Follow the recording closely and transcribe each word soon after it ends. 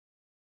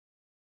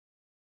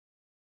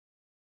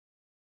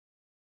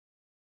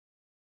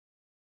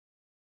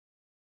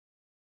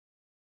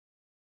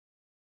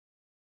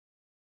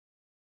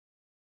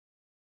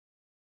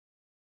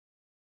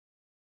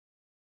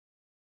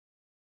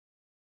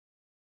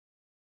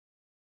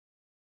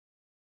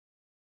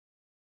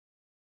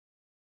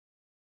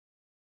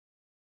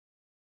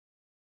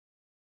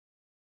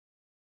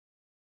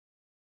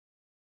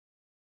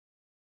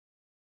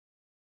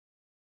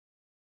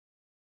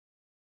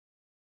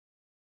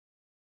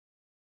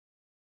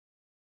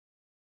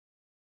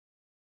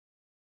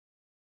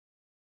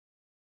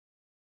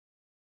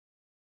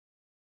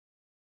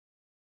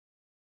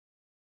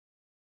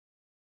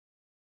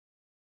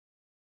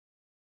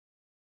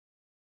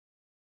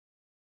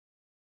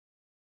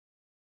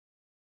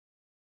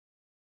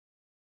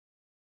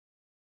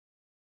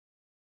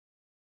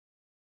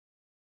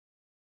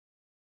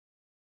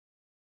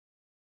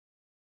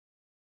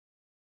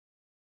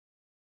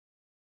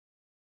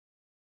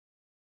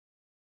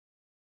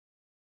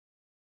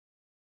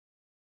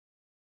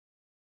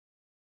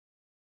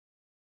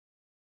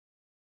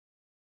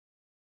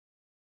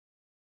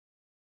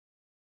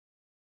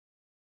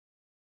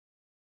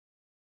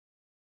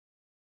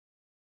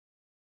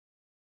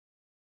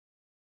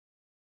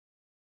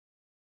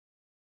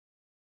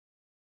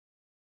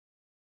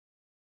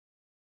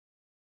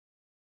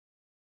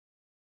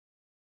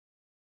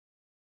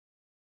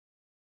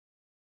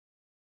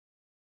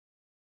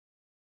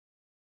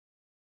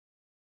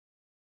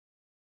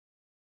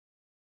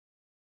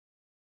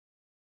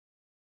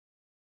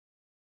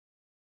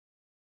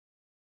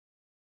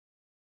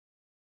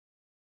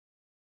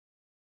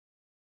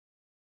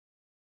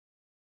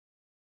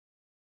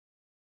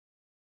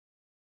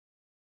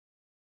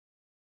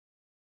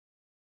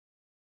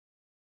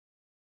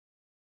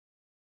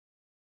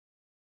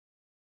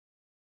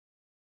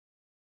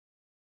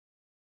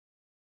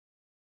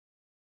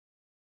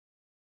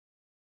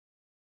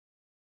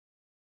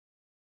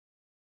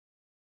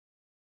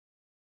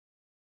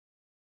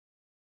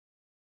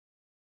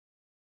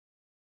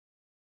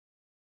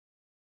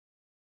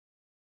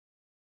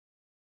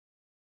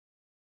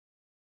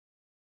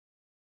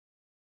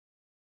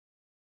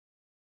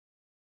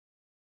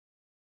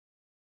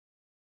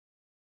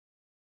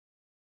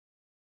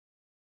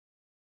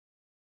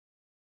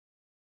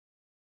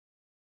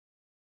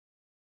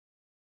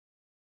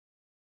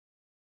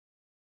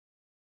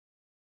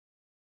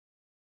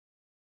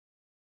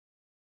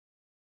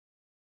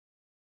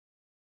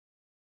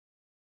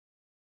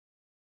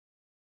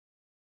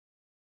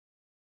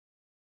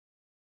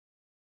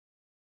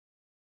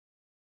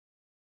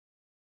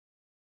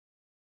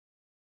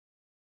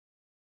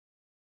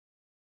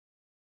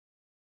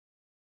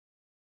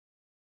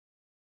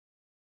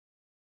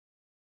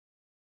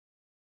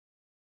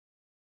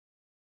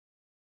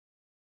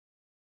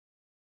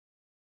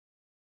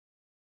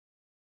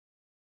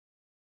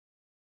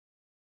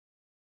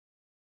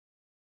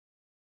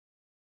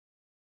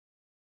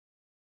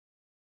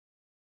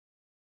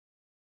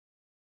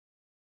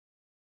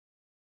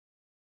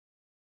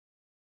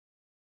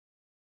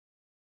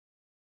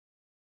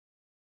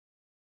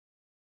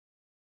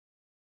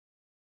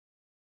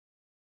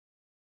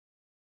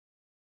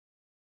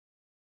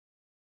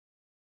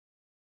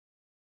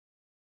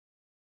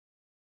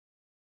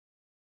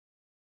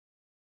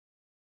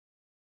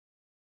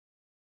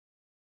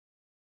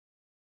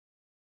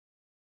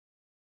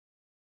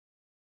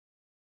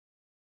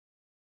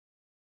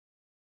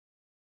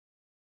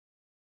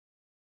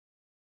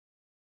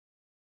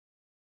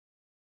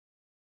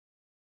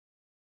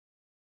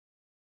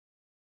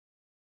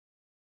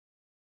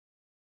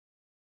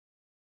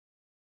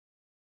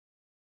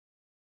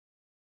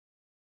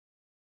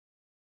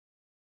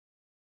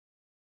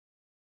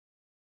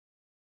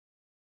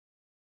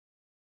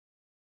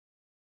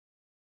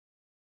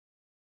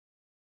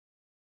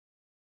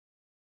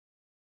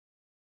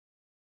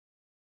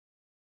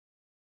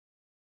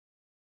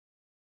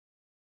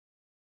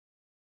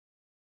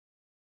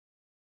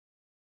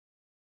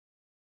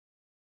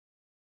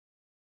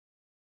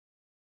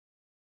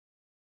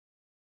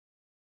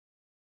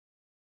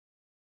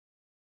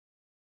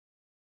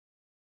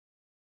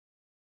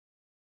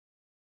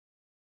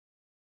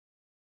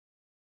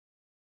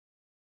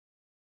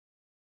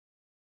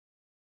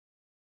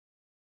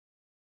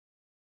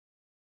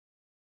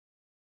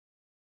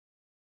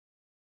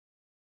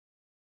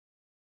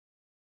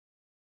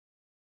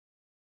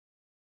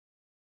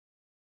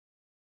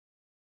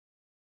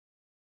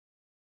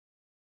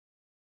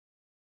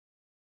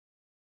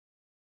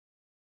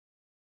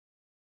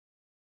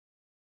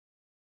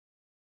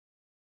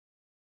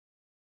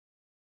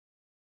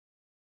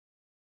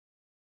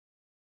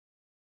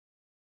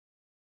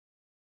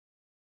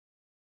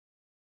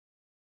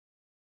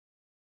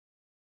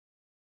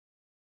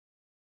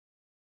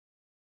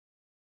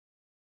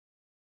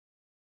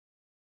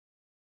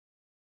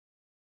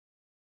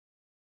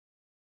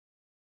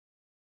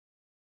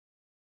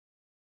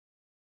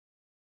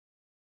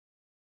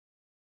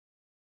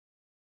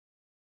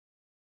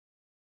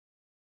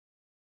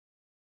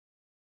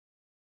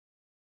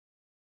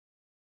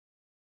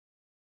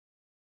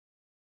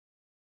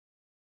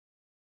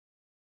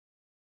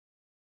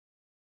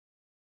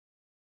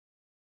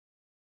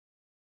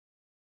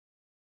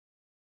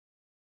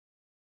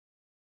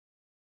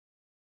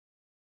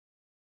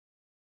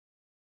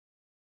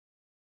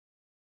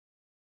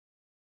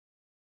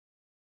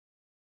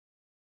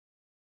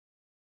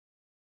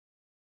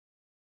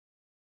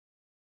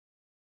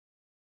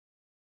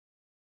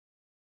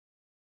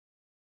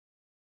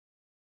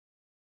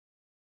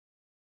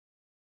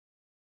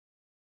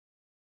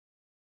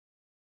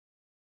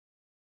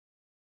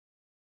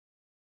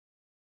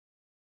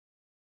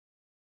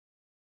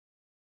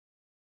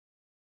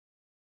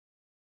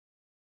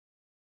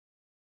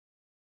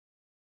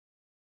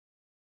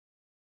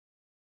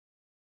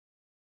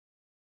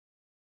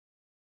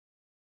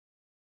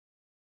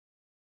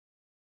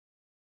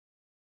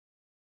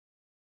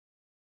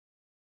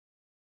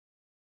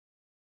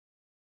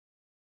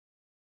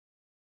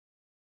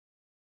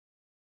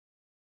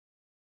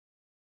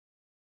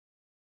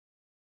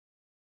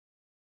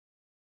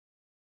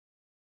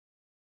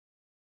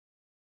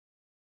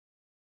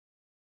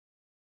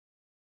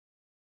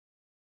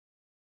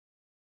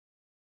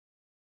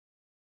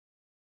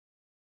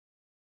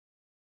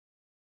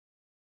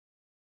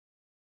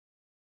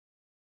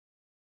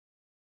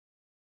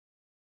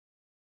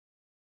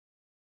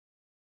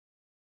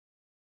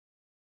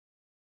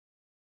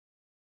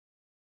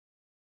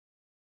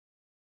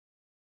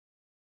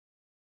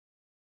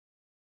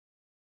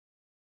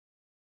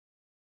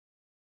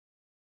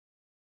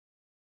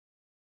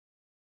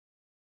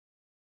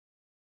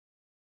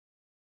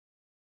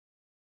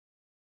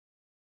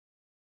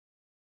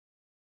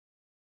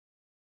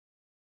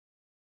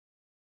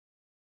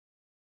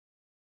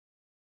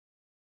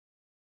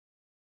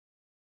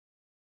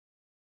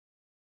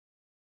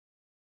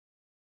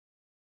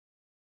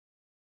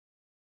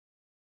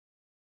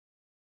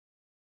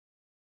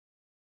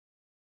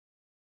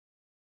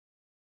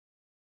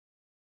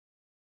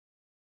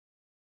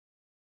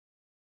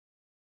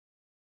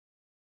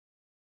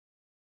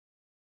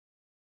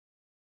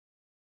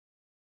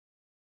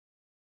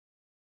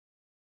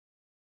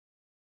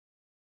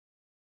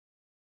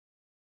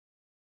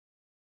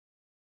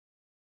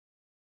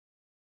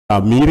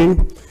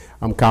meeting.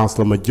 I'm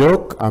Councilor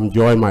Majuk. I'm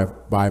joined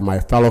by my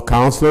fellow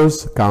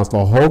councilors,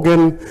 Councilor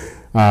Hogan,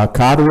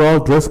 Cardwell,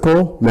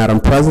 Driscoll, Madam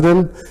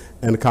President,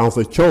 and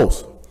Councilor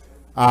Chose.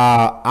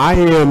 I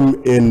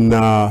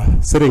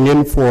am sitting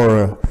in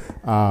for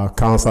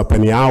Councilor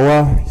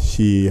Peniawa.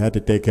 She had to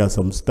take care of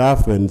some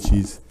stuff, and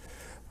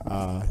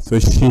so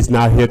she's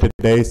not here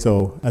today.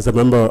 So as a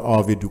member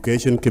of the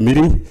Education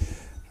Committee,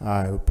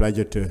 I have a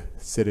pleasure to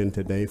sit in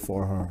today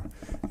for her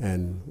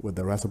and with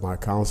the rest of my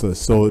councilors.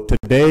 So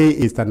today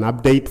is an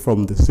update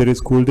from the City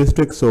School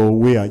District, so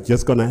we are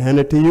just going to hand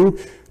it to you.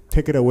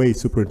 Take it away,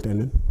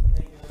 Superintendent.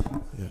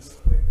 Yes.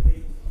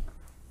 Quickly,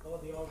 go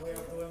the old way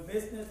of doing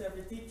business.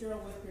 Every teacher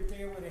always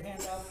prepare with a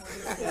handout for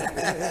this.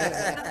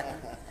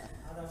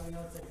 Now that we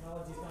know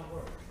technology is not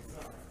working.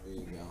 There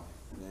you go.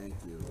 Thank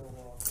you.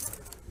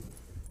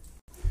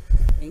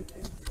 Thank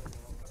you.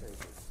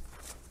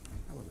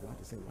 I was about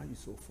to say, why are you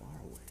so far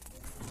away?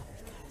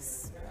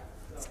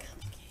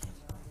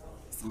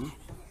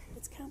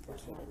 It's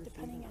complicated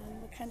depending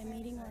on what kind of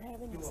meeting we're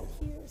having. Is it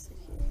here? Is it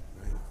here?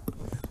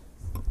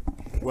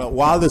 Well,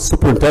 while the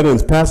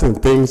superintendent's passing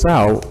things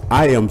out,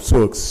 I am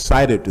so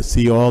excited to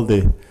see all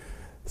the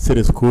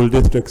City School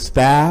District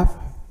staff.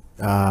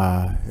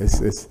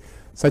 It's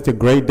such a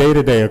great day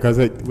today because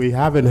we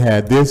haven't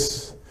had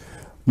this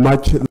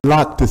much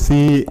luck to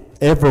see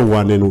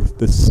everyone in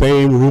the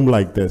same room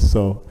like this.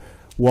 So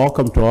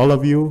welcome to all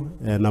of you,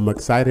 and I'm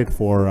excited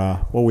for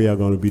what we are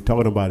going to be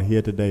talking about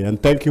here today.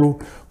 And thank you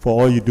for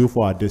all you do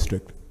for our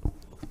district.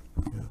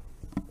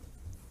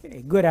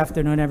 Okay, good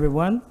afternoon,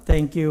 everyone.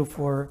 Thank you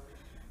for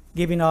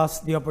giving us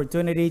the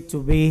opportunity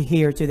to be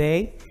here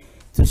today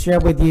to share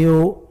with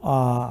you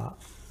our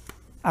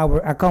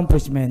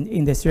accomplishment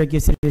in the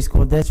Syracuse City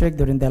School District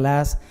during the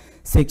last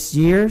 6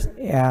 years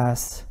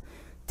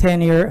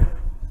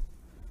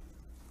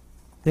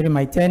during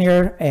my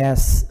tenure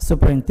as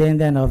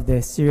superintendent of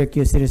the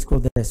Syracuse City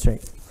School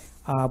District.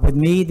 With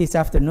me this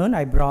afternoon,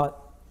 I brought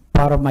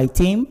part of my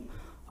team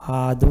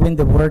doing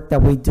the work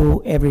that we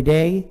do every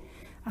day.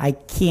 I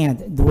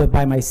can't do it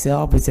by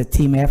myself. It's a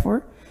team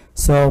effort.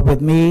 So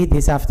with me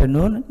this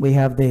afternoon, we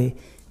have the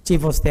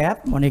Chief of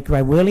Staff, Monique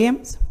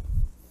Wright-Williams,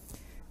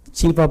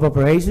 Chief of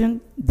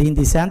Operation, Dean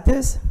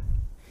DeSantis,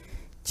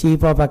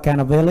 Chief of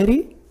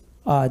Accountability,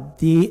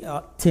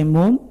 Tim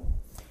Moon,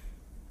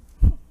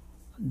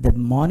 the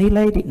money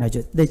lady, no,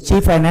 just the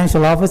Chief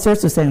Financial Officer,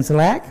 Suzanne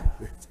Slack.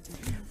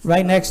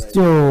 Right next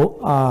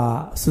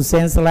to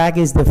Suzanne Slack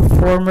is the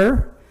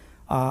former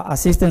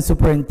Assistant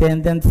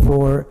Superintendent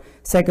for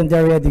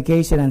Secondary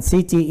Education and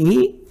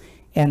CTE,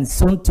 and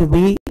soon to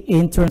be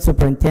Interim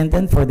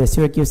Superintendent for the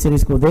Syracuse City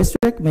School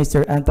District,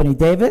 Mr. Anthony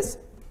Davis.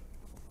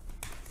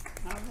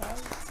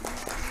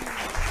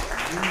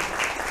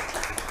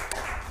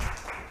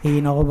 He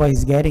knows what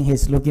he's getting.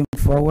 He's looking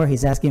forward.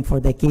 He's asking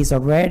for the keys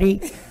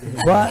already,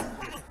 but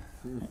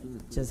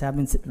just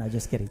haven't. No,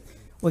 just kidding.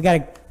 We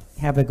gotta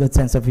have a good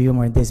sense of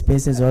humor in this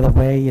business, all the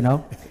way, you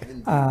know.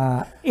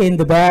 In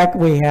the back,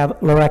 we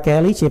have Laura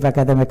Kelly, Chief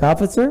Academic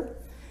Officer,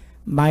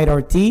 Mike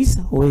Ortiz,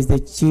 who is the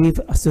Chief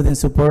Student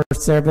Support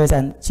Service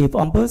and Chief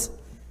Ombuds,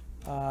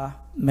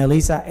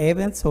 Melissa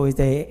Evans, who is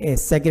the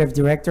Executive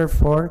Director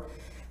for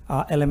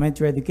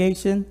Elementary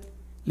Education,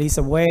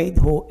 Lisa Wade,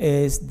 who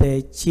is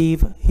the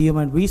Chief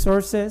Human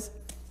Resources,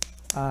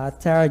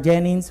 Tara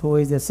Jennings, who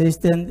is the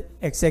Assistant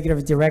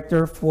Executive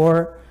Director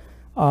for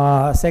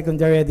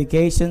Secondary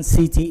Education,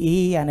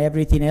 CTE, and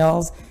everything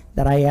else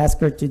that I ask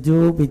her to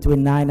do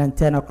between 9 and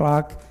 10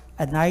 o'clock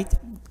at night.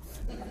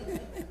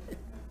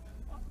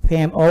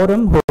 Pam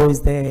Odom, who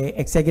is the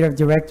Executive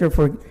Director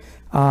for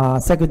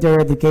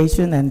Secondary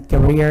Education and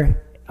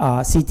Career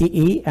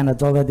CTE and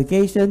Adult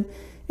Education,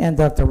 and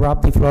Dr.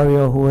 Rob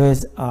DeFlorio, who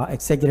is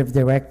Executive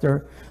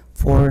Director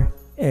for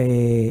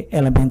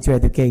Elementary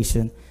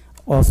Education,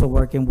 also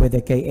working with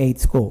the K-8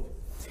 school.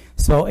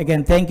 So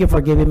again, thank you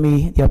for giving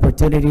me the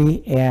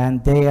opportunity,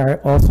 and they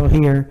are also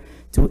here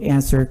to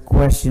answer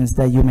questions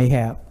that you may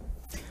have.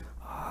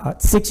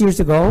 6 years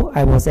ago,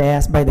 I was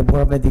asked by the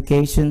Board of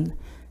Education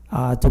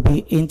to be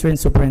interim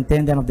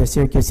superintendent of the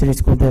Syracuse City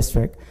School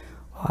District.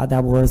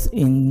 That was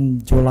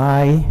in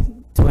July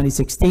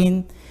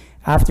 2016.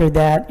 After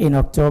that, in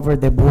October,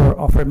 the board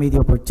offered me the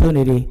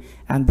opportunity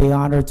and the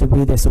honor to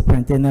be the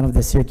superintendent of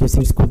the Syracuse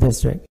City School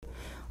District,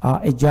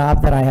 a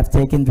job that I have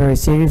taken very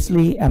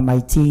seriously, and my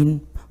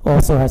team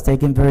also has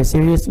taken very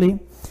seriously.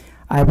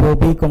 I will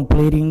be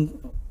completing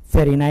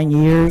 39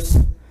 years,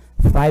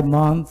 5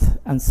 months,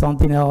 and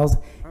something else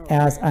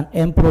as an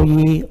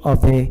employee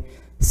of the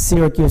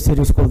Syracuse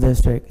City School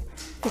District.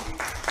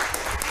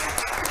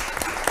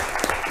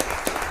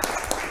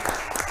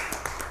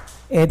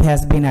 It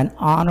has been an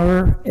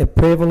honor, a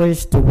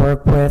privilege to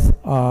work with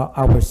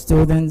our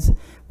students,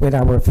 with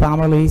our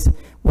families,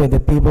 with the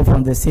people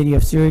from the city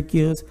of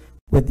Syracuse,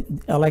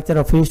 with elected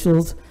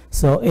officials.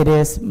 So it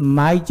is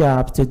my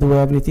job to do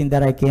everything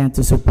that I can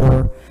to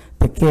support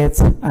the kids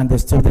and the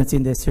students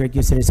in the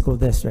Syracuse City School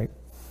District.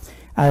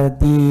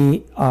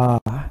 The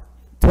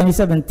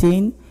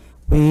 2017,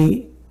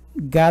 we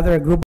gathered a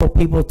group of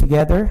people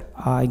together,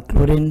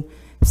 including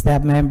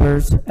staff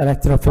members,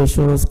 elected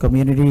officials,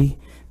 community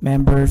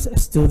members,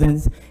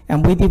 students,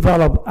 and we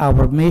developed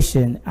our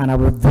mission and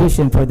our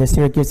vision for the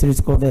Syracuse City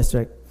School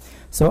District.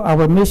 So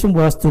our mission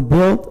was to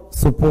build,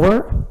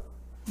 support,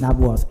 not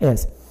was,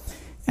 is,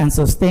 and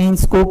sustain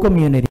school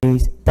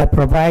communities that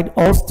provide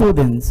all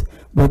students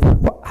with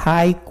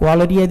high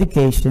quality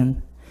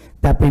education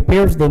that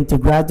prepares them to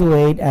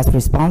graduate as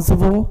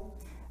responsible,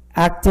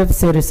 active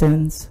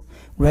citizens,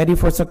 ready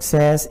for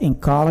success in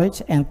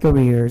college and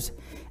careers,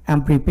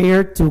 and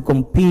prepared to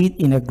compete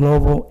in a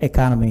global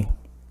economy.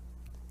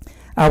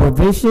 Our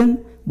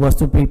vision was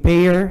to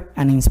prepare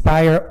and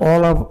inspire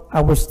all of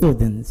our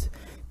students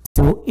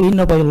to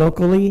innovate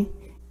locally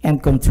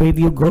and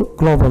contribute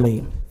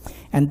globally.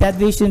 And that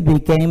vision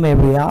became a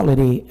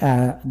reality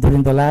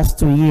during the last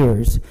 2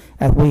 years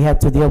as we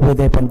had to deal with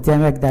a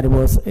pandemic that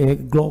was a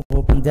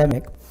global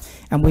pandemic.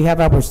 And we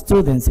have our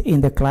students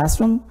in the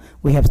classroom,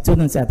 we have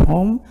students at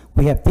home,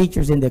 we have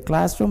teachers in the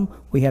classroom,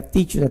 we have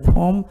teachers at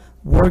home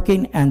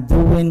working and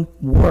doing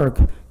work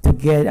to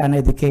get an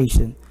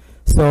education.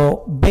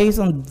 So based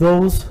on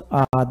those,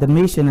 the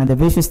mission and the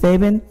vision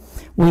statement,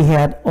 we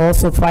had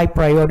also 5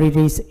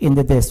 priorities in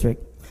the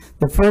district.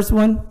 The first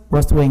one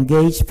was to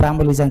engage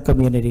families and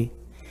community.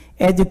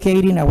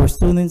 Educating our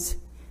students,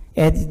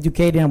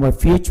 educating our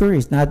future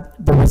is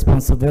not the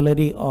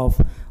responsibility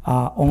of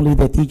only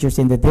the teachers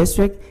in the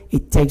district.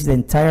 It takes the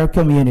entire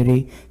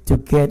community to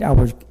get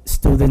our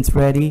students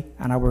ready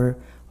and our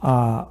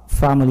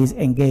families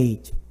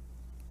engaged.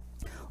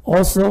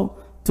 Also,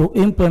 to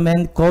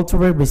implement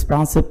culturally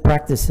responsive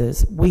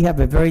practices. We have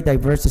a very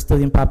diverse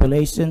student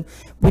population.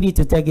 We need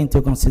to take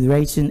into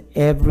consideration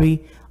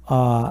every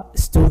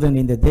student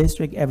in the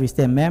district, every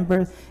STEM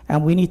member,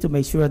 and we need to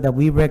make sure that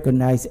we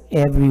recognize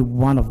every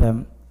one of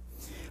them.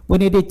 We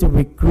needed to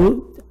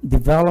recruit,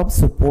 develop,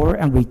 support,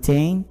 and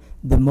retain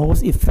the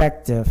most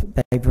effective,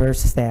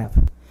 diverse staff.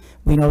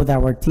 We know that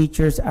our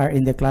teachers are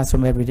in the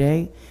classroom every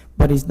day,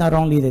 but it's not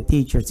only the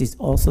teachers, it's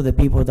also the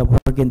people that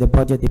work in the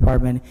budget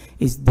department,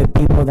 it's the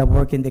people that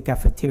work in the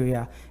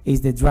cafeteria,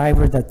 it's the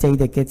drivers that take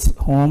the kids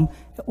home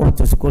or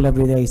to school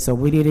every day. So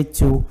we needed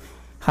to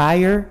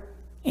hire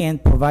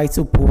and provide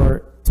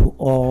support to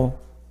all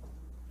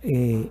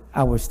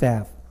our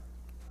staff.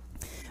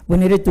 We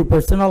needed to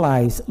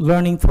personalize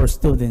learning for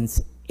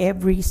students.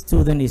 Every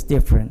student is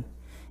different.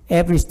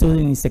 Every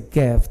student is a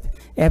gift.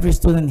 Every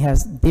student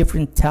has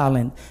different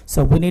talent.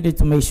 So we needed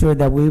to make sure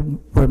that we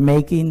were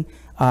making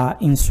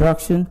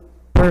instruction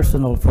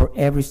personal for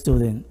every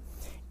student.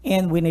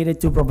 And we needed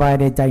to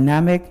provide a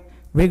dynamic,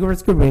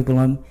 rigorous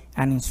curriculum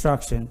and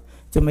instruction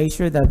to make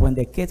sure that when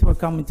the kids were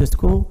coming to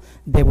school,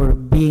 they were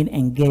being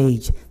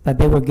engaged, that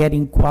they were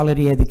getting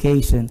quality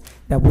education,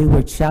 that we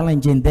were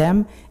challenging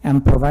them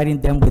and providing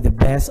them with the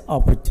best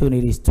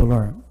opportunities to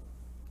learn.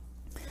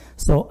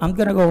 So I'm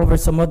gonna go over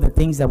some of the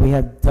things that we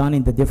have done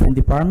in the different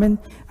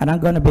departments, and I'm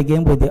gonna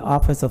begin with the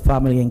Office of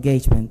Family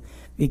Engagement,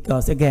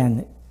 because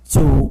again,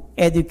 to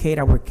educate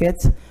our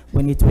kids,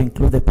 we need to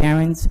include the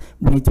parents,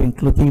 we need to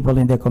include people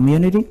in the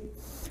community.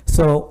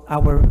 So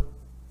our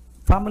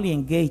Family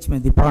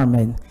Engagement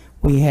Department,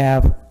 we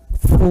have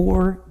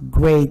 4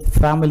 great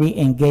family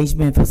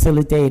engagement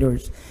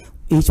facilitators.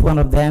 Each one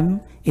of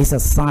them is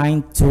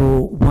assigned to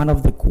one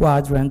of the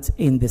quadrants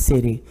in the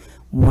city.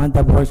 One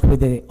that works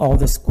with all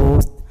the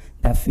schools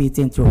that fit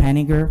into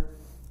Henninger,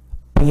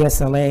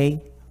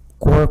 PSLA,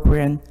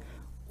 Corcoran,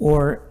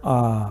 or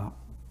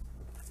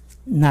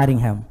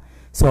Nottingham.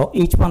 So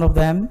each one of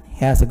them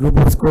has a group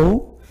of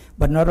schools.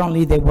 But not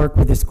only they work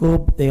with the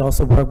school, they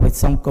also work with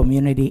some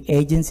community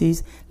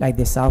agencies like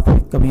the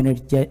Southwick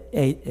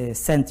Community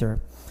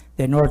Center,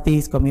 the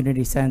Northeast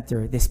Community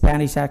Center, the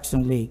Spanish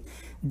Action League,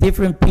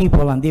 different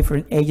people and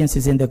different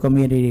agencies in the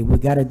community. We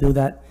got to do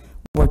that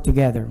work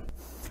together.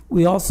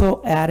 We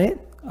also added,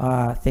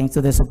 thanks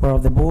to the support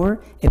of the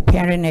board, a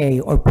parent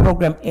aid or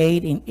program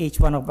aid in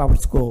each one of our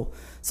schools.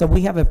 So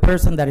we have a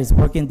person that is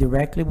working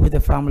directly with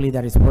the family,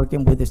 that is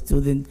working with the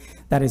student,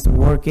 that is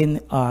working,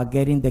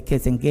 getting the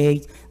kids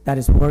engaged, that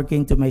is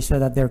working to make sure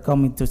that they're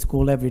coming to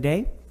school every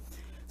day.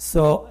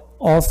 So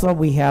also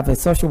we have a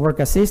social work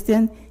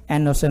assistant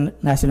and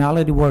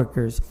nationality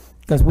workers,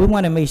 because we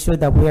want to make sure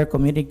that we are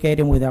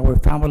communicating with our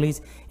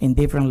families in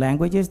different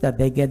languages, that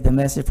they get the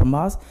message from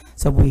us.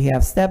 So we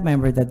have staff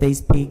members that they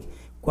speak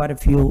quite a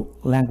few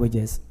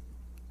languages.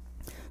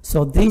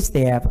 So these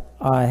staff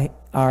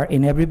are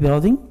in every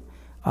building.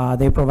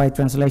 They provide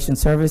translation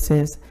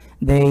services.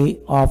 They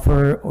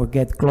offer or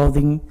get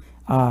clothing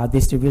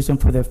distribution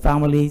for their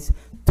families,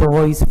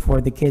 toys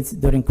for the kids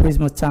during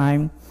Christmas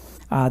time.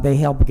 They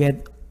help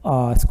get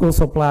school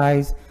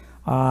supplies.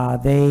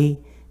 They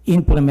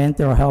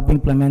implement or help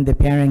implement the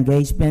parent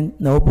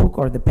engagement notebook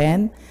or the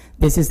pen.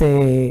 This is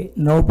a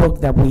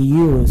notebook that we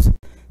use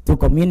to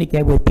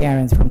communicate with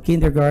parents from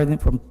kindergarten,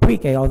 from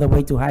pre-K all the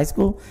way to high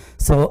school.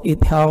 So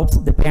it helps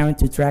the parent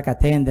to track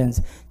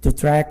attendance, to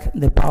track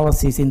the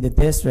policies in the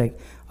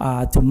district,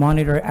 to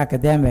monitor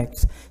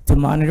academics, to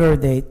monitor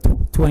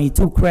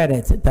 22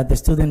 credits that the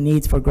student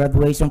needs for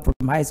graduation from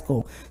high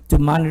school to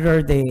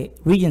monitor the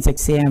Regents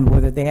exam,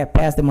 whether they have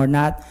passed them or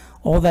not.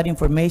 All that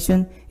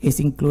information is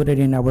included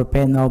in our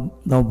pen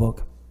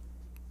notebook.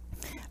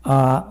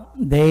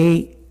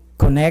 They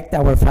connect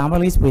our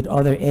families with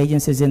other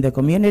agencies in the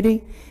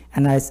community,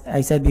 and as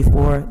I said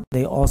before,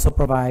 they also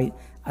provide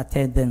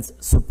attendance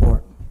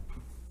support.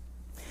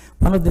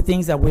 One of the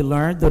things that we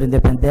learned during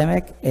the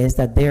pandemic is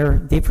that there are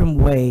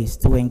different ways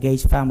to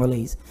engage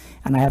families,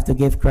 and I have to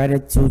give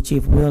credit to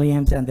Chief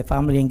Williams and the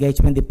Family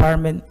Engagement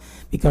Department,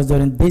 because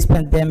during this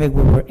pandemic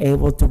we were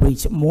able to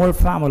reach more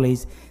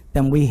families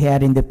than we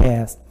had in the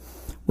past.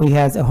 We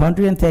had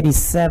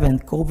 137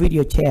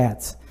 co-video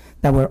chats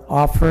that were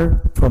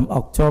offered from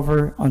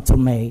October until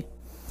May.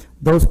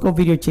 Those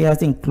co-video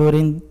chats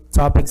including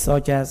topics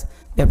such as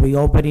the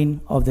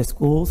reopening of the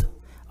schools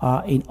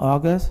in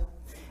August,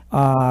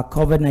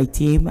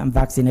 COVID-19 and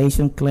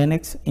vaccination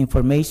clinics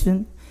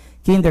information,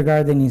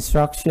 kindergarten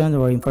instruction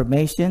or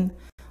information,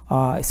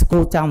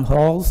 school town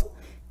halls,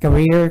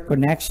 career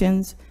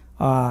connections,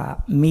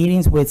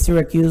 meetings with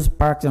Syracuse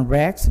Parks and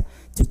Recs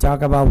to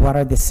talk about what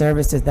are the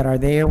services that are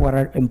there, what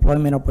are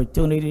employment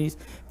opportunities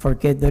for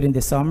kids during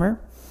the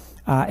summer,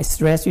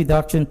 stress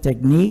reduction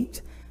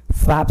techniques,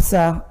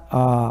 FAFSA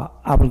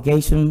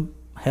obligation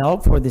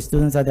help for the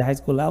students at the high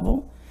school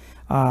level,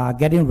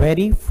 getting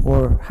ready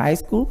for high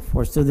school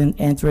for students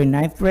entering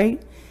 9th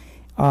grade.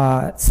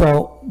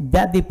 So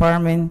that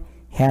department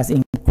has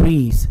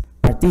increased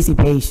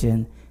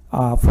participation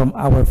from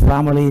our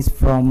families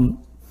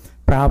from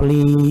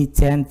probably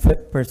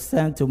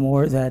 10% to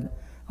more than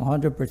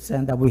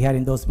 100% that we had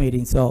in those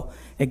meetings. So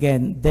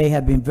again, they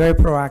have been very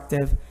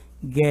proactive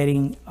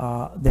getting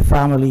the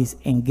families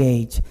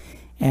engaged.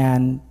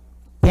 And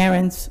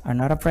parents are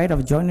not afraid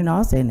of joining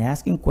us and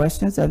asking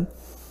questions and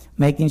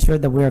making sure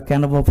that we're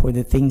accountable for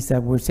the things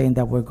that we're saying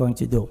that we're going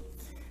to do.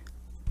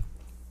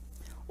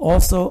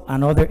 Also,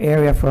 another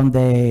area from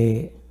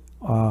the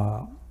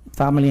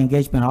Family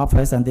Engagement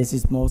Office, and this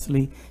is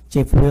mostly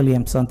Chief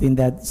Williams, something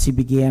that she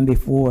began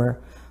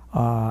before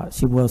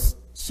she was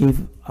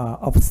Chief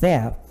of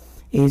Staff,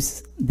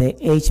 is the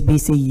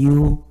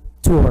HBCU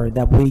tour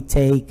that we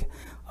take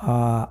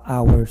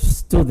our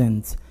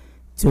students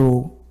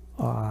to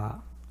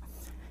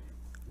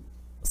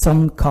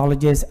some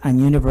colleges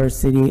and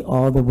university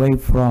all the way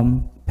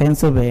from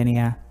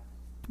Pennsylvania.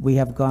 We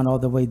have gone all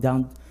the way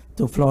down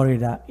to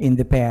Florida in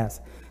the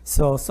past.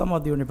 So some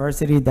of the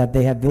universities that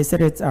they have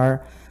visited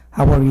are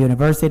Howard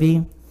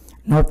University,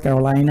 North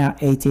Carolina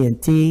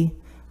A&T,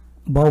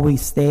 Bowie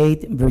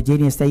State,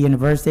 Virginia State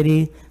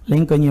University,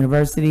 Lincoln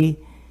University,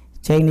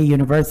 Cheney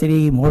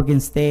University, Morgan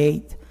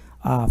State,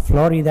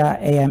 Florida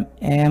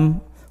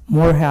A&M,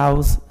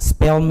 Morehouse,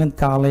 Spelman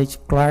College,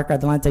 Clark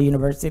Atlanta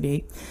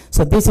University.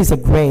 So this is a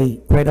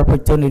great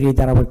opportunity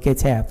that our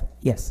kids have.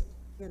 Yes.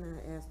 Can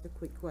I ask a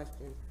quick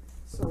question?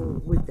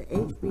 So with the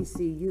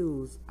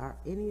HBCUs, are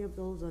any of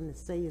those on the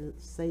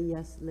say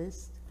yes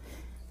list?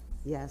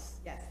 Yes?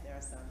 Yes, there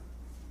are some.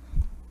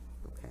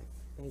 Okay,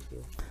 thank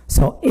you.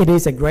 So it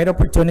is a great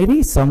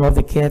opportunity. Some of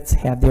the kids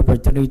have the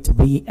opportunity to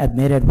be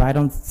admitted right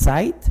on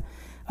site.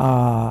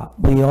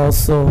 We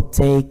also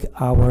take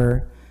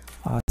our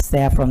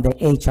staff from the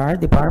HR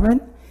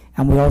department,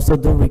 and we also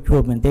do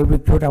recruitment. They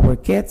recruit our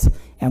kids,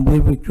 and we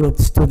recruit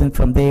students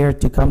from there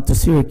to come to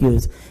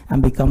Syracuse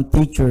and become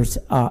teachers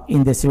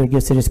in the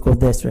Syracuse City School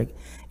District.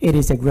 It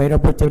is a great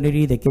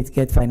opportunity. The kids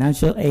get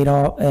financial aid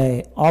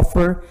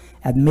offer,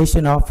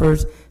 admission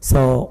offers,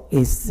 so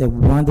it's a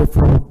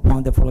wonderful,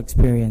 wonderful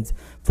experience.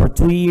 For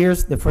 2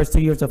 years, the first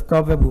 2 years of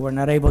COVID, we were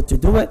not able to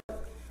do it,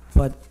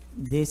 but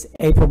this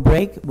April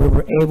break, we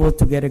were able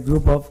to get a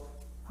group of,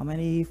 how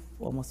many,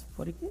 almost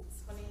 40 kids?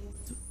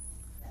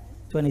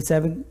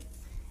 27,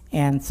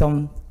 and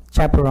some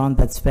chaperone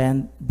that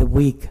spent the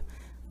week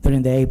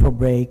during the April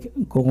break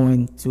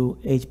going to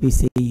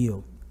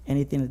HBCU.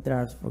 Anything that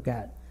I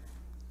forgot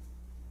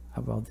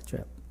about the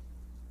trip?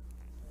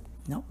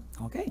 No?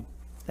 Okay,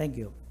 thank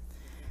you.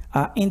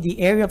 In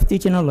the area of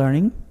teaching and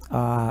learning,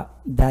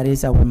 that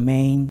is our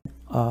main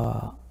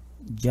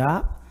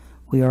job.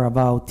 We are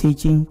about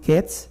teaching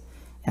kids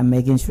and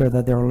making sure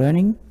that they're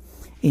learning.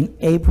 In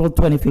April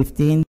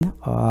 2015,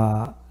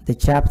 the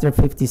chapter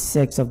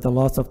 56 of the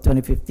laws of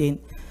 2015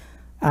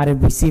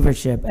 added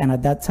receivership, and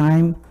at that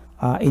time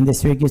in the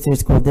Syracuse City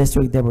School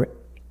District there were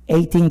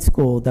 18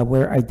 schools that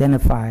were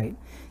identified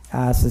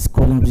as a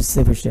school in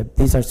receivership.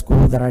 These are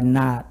schools that are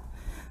not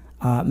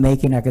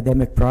making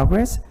academic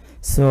progress,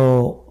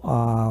 so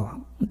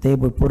they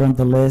were put on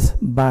the list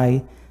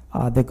by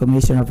the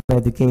Commissioner of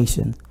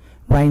Education.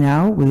 Right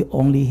now we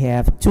only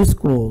have 2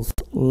 schools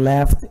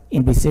left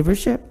in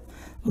receivership,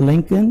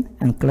 Lincoln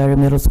and Clary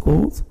Middle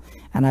Schools.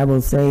 And I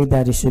will say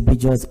that it should be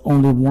just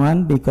only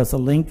one, because of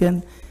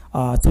Lincoln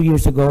 2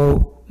 years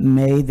ago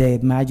made the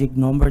magic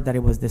number that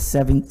it was the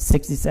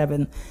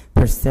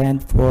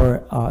 67%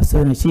 for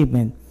student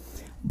achievement.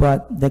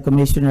 But the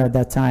commissioner at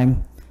that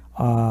time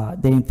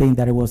didn't think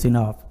that it was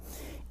enough.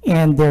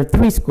 And there are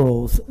 3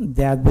 schools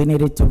that we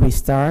needed to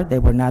restart. They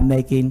were not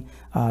making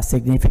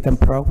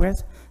significant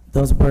progress.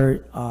 Those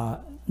were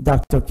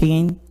Dr.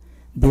 King,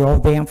 the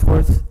old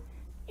Danforth,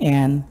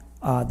 and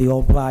the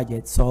old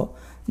Blodgett. So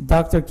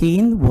Dr.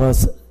 King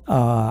was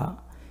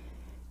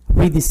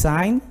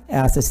redesigned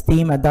as a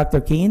STEAM at Dr.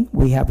 King.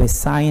 We have a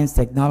science,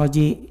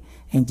 technology,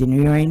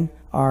 engineering,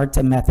 art,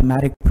 and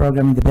mathematics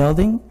program in the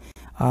building.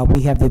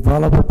 We have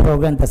developed a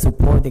program that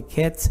support the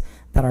kids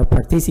that are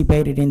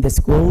participating in the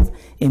school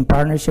in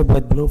partnership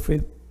with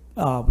Blueprint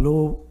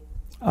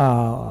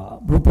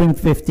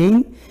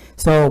 15.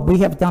 So we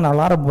have done a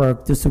lot of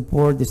work to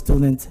support the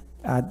students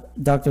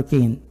at Dr.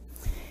 King.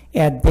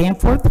 At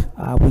Danforth,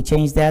 we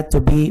changed that to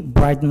be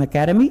Brighton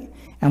Academy,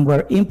 and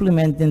we're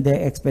implementing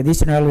the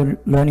expeditionary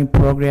learning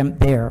program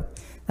there.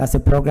 That's a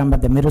program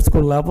at the middle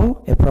school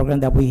level, a program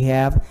that we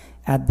have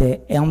at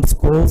the Elm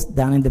schools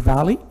down in the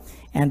valley,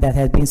 and that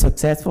has been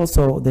successful.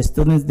 So the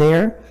students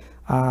there,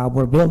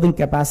 we're building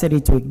capacity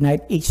to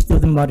ignite each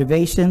student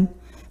motivation,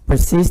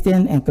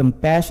 persistence, and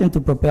compassion to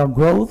propel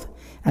growth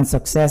and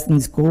success in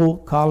school,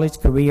 college,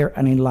 career,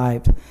 and in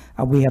life.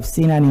 We have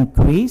seen an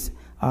increase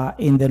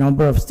in the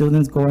number of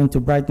students going to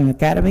Brighton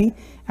Academy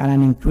and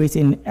an increase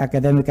in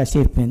academic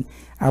achievement.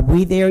 Are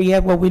we there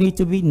yet where we need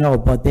to be? No,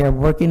 but they're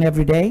working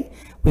every day.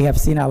 We have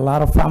seen a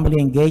lot of family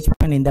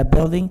engagement in that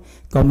building,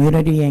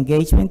 community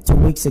engagement. 2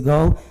 weeks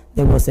ago,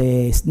 there was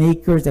a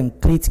sneakers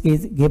and cleats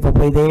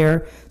giveaway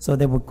there. So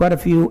there were quite a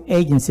few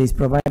agencies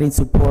providing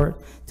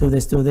support to the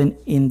student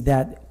in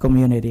that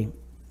community.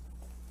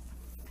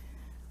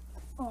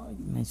 Oh,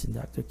 you mentioned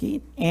Dr.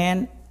 Keith.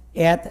 And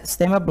at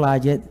STEM at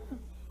Blodgett,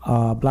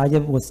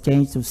 Blodgett was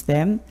changed to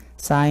STEM,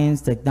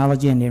 science,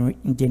 technology, and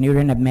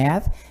engineering and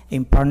math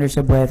in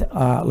partnership with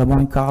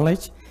Lemoyne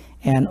College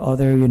and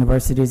other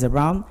universities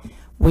around.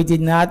 We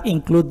did not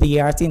include the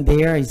arts in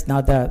there. It's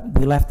not that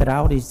we left it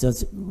out. It's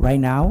just right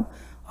now,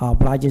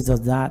 Blodgett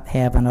does not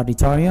have an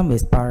auditorium.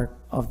 It's part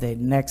of the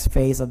next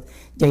phase of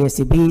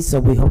JSCB.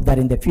 So we hope that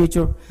in the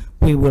future,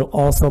 we will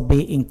also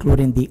be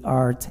including the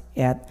art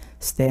at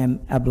STEM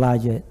at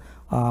Blodgett.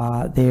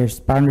 There's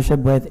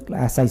partnership with,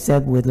 as I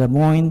said, with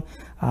Lemoyne.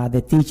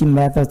 The teaching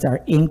methods are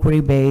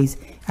inquiry-based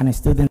and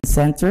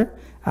student-centered.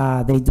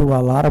 They do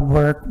a lot of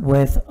work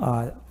with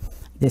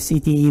the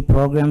CTE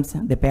programs,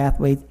 the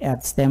pathway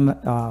at STEM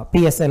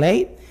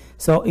PSLA.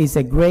 So it's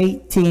a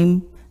great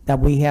team that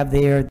we have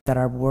there that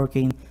are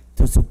working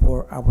to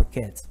support our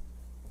kids.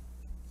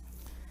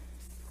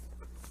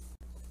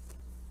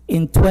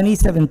 In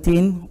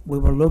 2017, we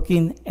were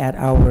looking at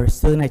our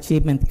student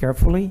achievement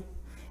carefully.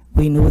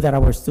 We knew that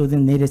our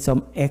students needed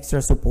some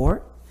extra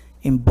support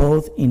in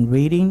both in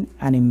reading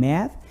and in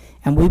math,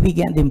 and we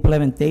began the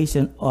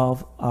implementation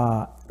of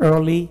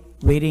early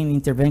reading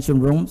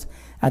intervention rooms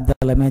at the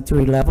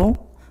elementary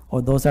level,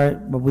 or those are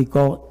what we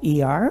call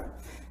ER,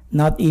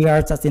 not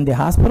ER as in the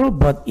hospital,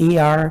 but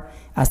ER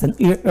as an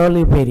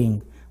early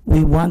reading.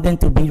 We want them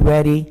to be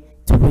ready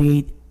to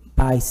read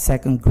by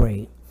 2nd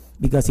grade.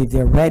 Because if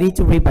they're ready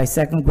to read by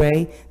 2nd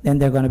grade, then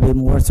they're going to be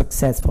more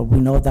successful. We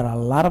know that a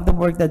lot of the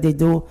work that they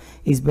do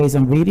is based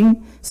on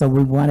reading, so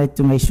we wanted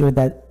to make sure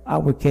that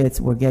our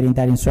kids were getting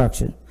that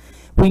instruction.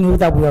 We knew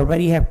that we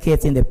already have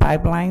kids in the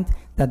pipeline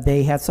that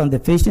they had some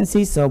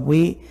deficiencies, so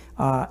we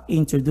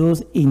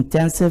introduced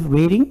intensive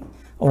reading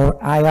or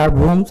IR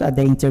rooms at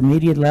the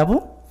intermediate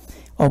level,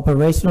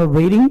 operational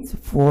reading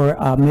for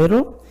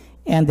middle,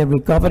 and the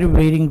recovery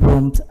reading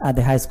rooms at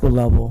the high school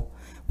level.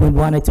 We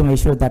wanted to make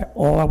sure that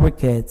all our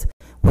kids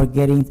were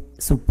getting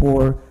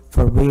support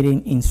for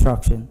reading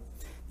instruction.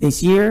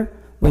 This year,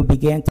 we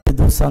began to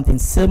do something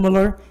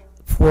similar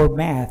for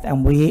math,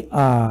 and we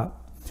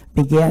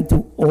began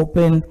to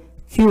open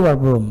QR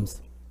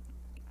rooms.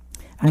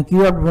 And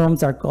QR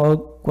rooms are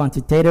called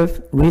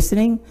quantitative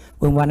reasoning.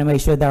 We want to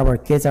make sure that our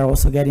kids are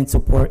also getting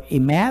support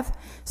in math.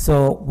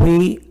 So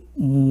we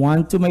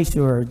want to make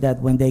sure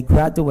that when they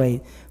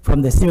graduate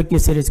from the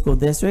Syracuse City School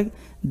District,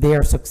 they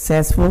are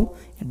successful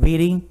in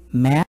reading,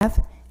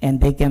 math, and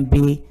they can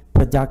be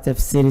productive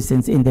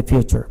citizens in the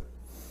future.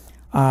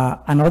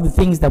 Another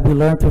things that we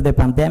learned through the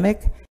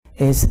pandemic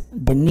is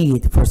the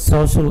need for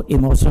social,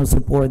 emotional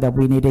support that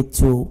we needed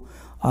to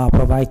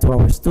provide to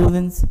our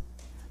students,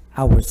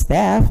 our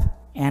staff,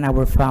 and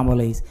our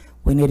families.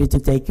 We needed to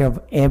take care of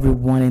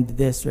everyone in the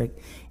district.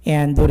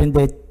 And during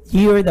the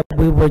year that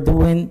we were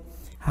doing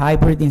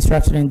hybrid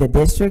instruction in the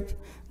district,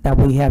 that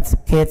we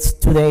have kids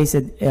 2 days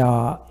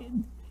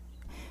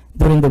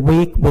during the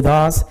week with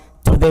us,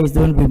 2 days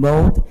doing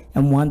remote,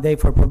 and 1 day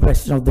for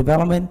professional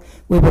development.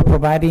 We were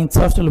providing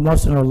social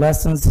emotional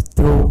lessons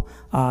through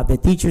the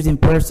teachers in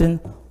person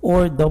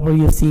or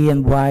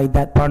WCNY,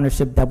 that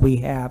partnership that we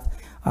have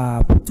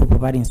to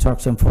provide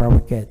instruction for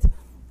our kids.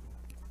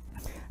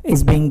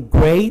 It's been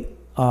great.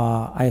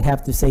 I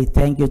have to say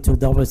thank you to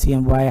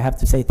WCNY. I have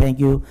to say thank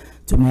you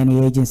to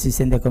many agencies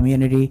in the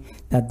community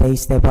that they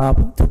step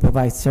up to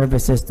provide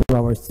services to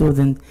our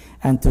students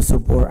and to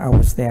support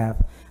our staff.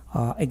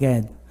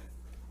 Again,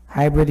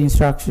 hybrid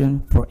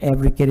instruction for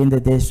every kid in the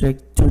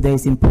district, 2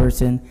 days in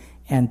person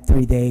and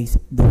 3 days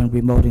doing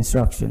remote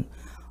instruction.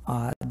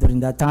 During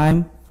that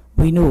time,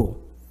 we knew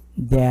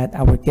that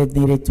our kids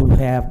needed to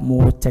have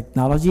more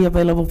technology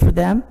available for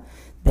them.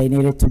 They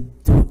needed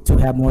to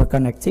have more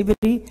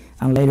connectivity,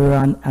 and later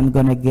on, I'm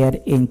going to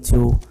get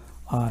into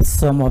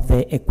some of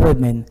the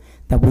equipment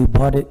that we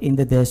bought it in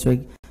the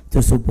district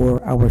to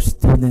support our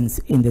students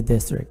in the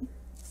district.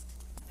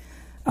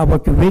 Our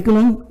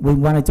curriculum, we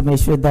wanted to make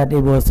sure that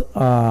it was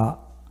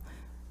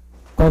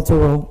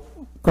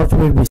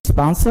culturally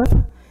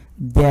responsive,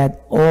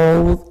 that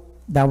all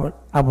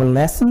our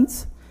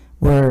lessons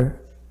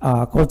were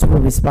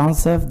culturally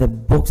responsive, the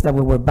books that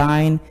we were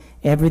buying,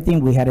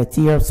 everything. We had a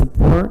tier of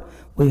support.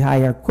 We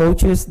hired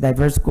coaches,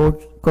 diverse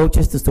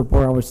coaches to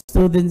support our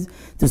students,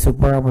 to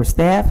support our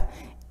staff,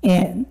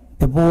 and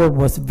the board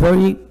was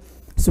very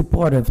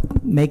supportive,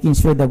 making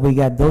sure that we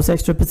got those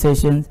extra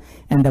positions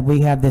and that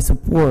we have the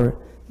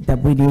support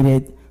that we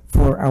needed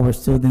for our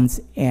students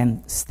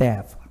and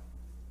staff.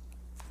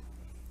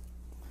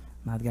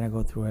 I'm not gonna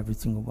go through every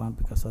single one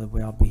because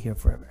otherwise I'll be here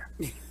forever.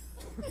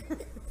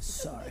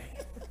 Sorry.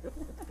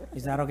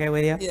 Is that okay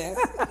with you? Yes,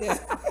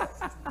 yes.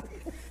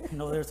 I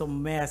know there's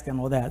some mask and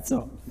all that,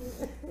 so.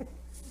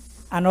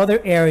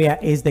 Another area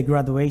is the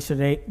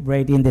graduation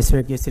rate in the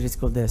Syracuse City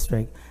School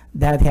District.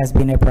 That has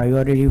been a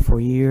priority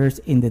for years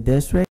in the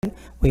district.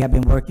 We have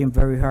been working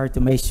very hard to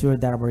make sure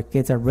that our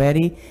kids are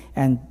ready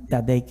and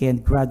that they can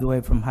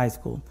graduate from high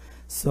school.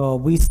 So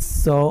we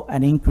saw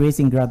an increase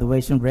in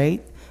graduation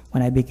rate.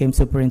 When I became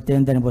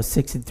superintendent, it was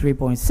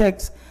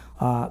 63.6.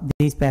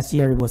 This past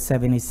year, it was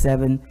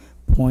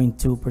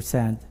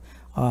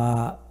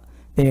 77.2%.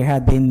 There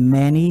had been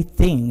many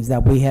things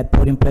that we had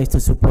put in place to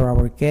support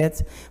our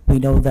kids. We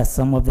know that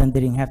some of them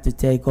didn't have to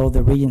take all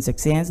the Regents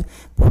exams,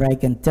 but I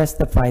can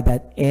testify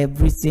that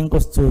every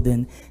single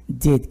student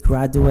did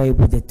graduate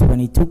with the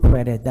 22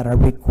 credits that are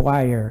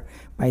required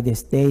by the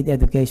state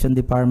education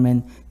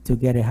department to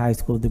get a high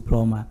school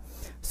diploma.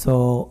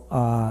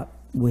 So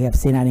we have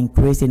seen an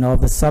increase in all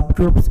the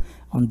subgroups,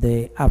 on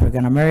the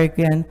African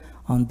American,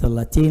 on the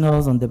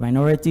Latinos, on the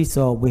minorities.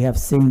 So we have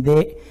seen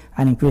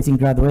an increase in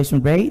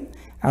graduation rate.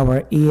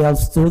 Our EL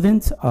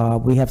students,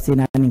 we have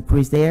seen an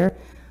increase there.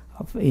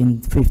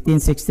 In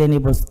 15-16,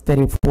 it was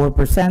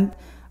 34%.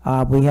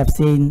 We have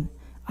seen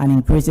an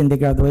increase in the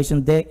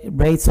graduation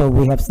rate, so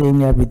we have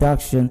seen a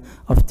reduction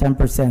of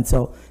 10%.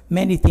 So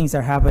many things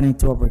are happening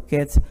to our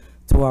kids,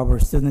 to our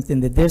students in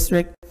the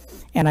district.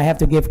 And I have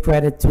to give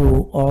credit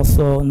to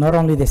also not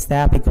only the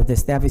staff, because the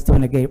staff is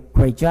doing a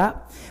great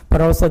job,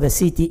 but also the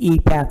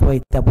CTE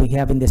pathway that we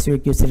have in the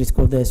Syracuse City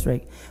School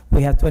District.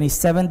 We have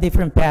 27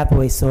 different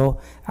pathways, so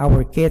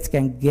our kids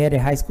can get a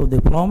high school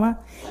diploma.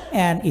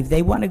 And if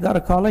they want to go to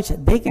college,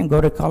 they can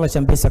go to college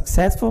and be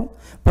successful.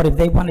 But if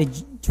they want to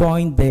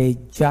join the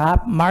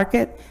job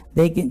market,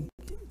 they can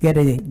get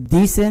a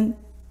decent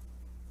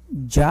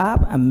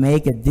job and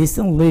make a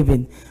decent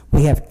living.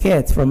 We have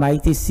kids from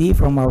ITC,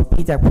 from our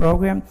PTAC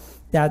program,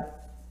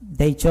 that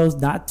they chose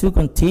not to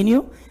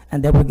continue,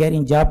 and they were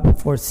getting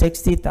jobs for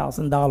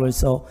 $60,000.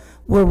 So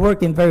we're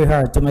working very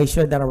hard to make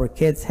sure that our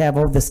kids have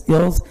all the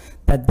skills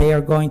that they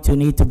are going to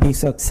need to be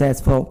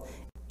successful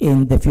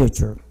in the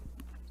future.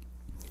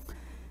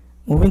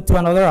 Moving to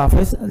another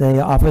office,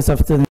 the Office of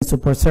Student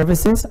Support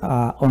Services,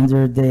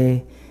 under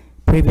the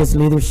previous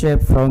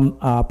leadership from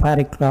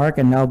Patty Clark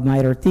and now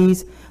Mike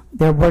Ortiz.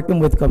 They're working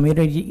with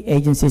community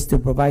agencies to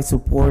provide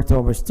support to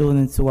our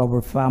students, to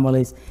our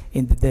families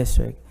in the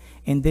district.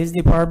 In this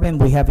department,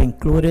 we have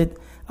included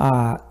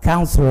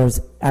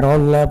counselors at all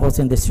levels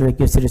in the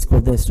Syracuse City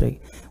School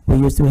District. We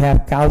used to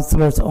have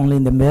counselors only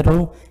in the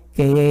middle,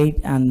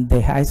 K-8, and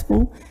the high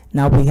school.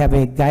 Now we have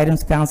a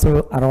guidance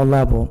counselor at all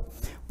levels.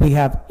 We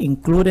have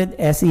included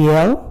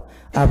SEL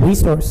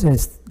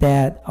resources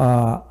that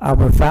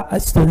our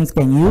students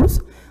can use.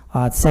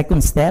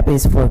 Second step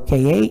is for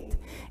K-8,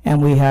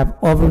 and we have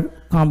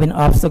overcoming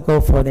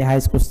obstacles for the high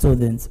school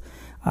students.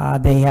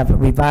 They have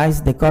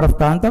revised the code of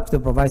conduct to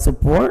provide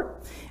support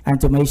and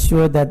to make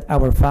sure that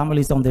our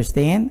families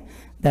understand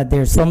that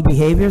there are some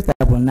behaviors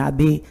that will not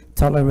be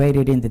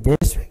tolerated in the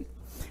district.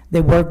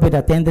 They work with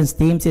attendance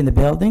teams in the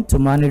building to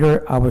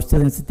monitor our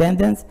students'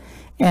 attendance,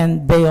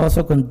 and they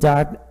also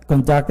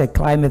conduct a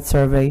climate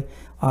survey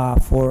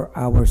for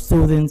our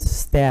students,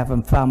 staff,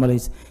 and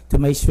families to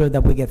make sure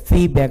that we get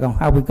feedback on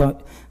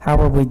how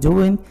are we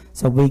doing,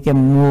 so we can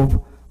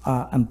move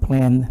and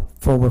plan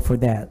forward for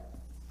that.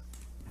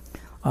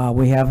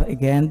 We have,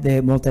 again,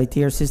 the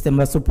multi-tier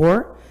system of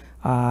support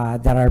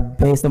that are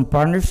based on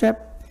partnership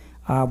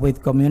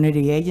with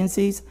community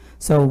agencies.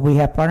 So we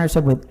have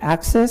partnership with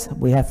Access.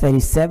 We have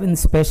 37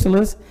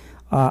 specialists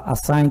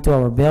assigned to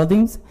our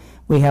buildings.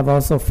 We have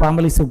also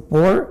family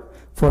support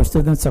for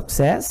student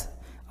success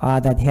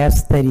that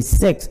has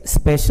 36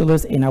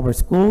 specialists in our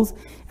schools.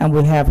 And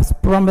we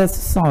have Promise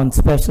Son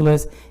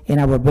specialists in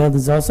our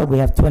buildings also. We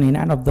have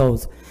 29 of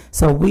those.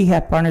 So we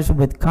have partnership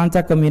with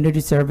Contact Community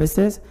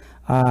Services,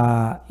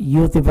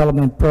 Youth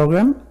Development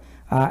Program,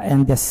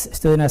 and the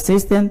Student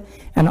Assistant.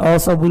 And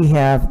also we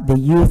have the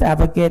Youth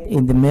Advocate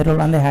in the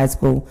middle and the high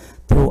school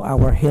through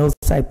our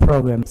Hillside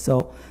program.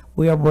 So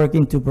we are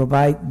working to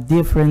provide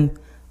different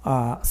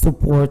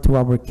support to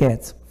our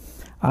kids.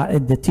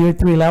 At the Tier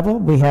 3 level,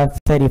 we have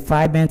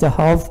 35 mental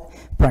health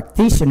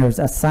practitioners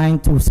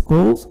assigned to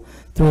schools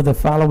through the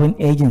following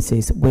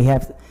agencies. We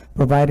have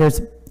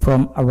providers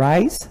from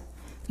Arise,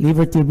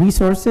 Liberty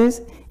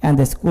Resources, and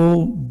the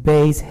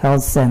school-based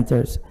health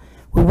centers.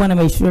 We want to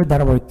make sure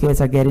that our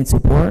kids are getting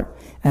support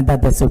and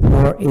that the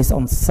support is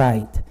on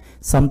site.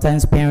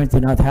 Sometimes parents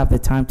do not have the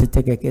time to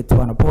take a kid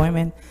to an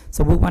appointment,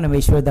 so we want to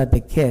make sure that the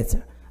kids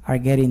are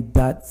getting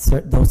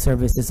those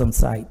services on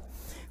site.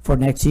 For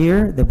next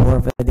year, the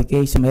Board of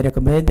Education made a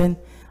commitment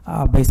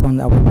based on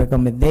our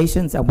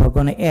recommendations, and we're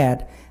going to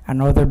add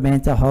another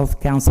mental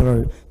health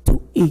counselor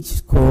to each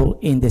school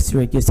in the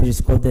Syracuse City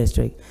School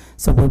District.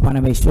 So we want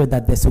to make sure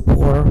that the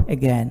support,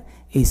 again,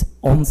 is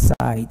on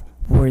site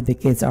where the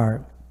kids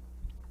are.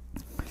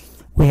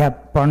 We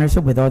have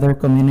partnership with other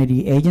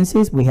community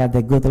agencies. We have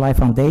the Good Life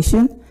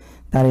Foundation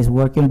that is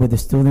working with the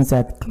students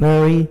at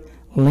Clary,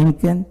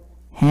 Lincoln,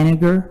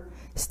 Henninger,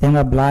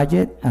 Stema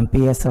Blodgett, and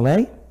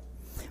PSLA.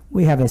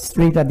 We have a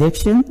Street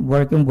Addiction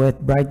working with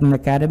Brighton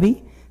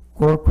Academy,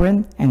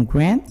 Corcoran, and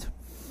Grant.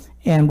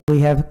 And we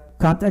have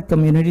Contact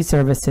Community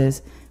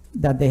Services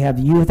that they have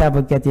youth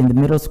advocate in the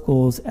middle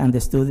schools and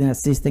the student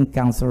assistant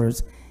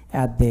counselors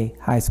at the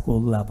high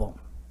school level.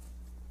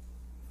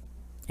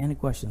 Any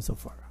questions so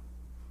far?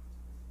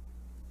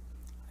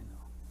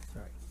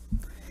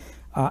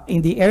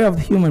 In the area of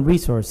human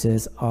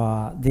resources,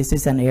 this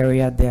is an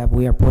area that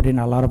we are putting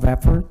a lot of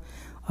effort.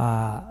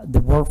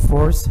 The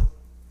workforce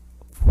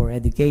for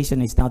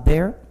education is not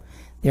there.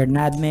 There are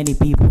not many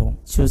people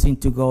choosing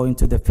to go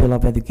into the field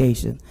of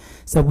education.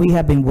 So we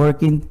have been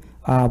working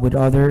with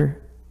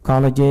other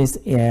colleges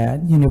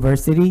and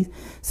universities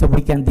so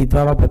we can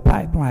develop a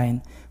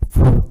pipeline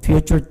for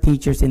future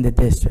teachers in the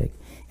district.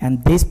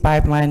 And this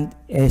pipeline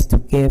is to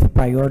give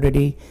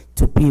priority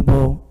to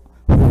people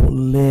who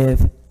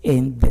live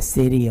in the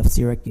city of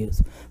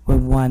Syracuse. We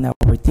want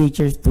our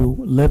teachers to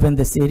live in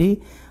the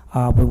city.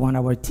 We want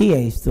our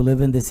TAs to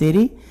live in the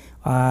city.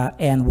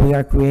 And we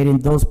are creating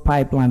those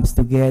pipelines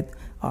to get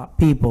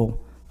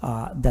people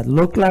that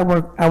look like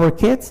our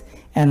kids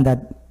and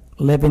that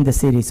live in the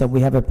city. So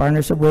we have a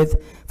partnership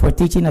for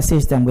teaching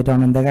assistant with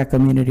Onondaga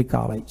Community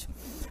College.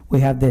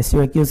 We have the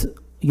Syracuse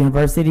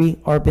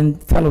University Urban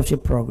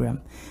Fellowship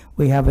Program.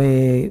 We have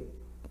a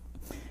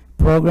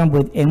program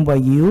with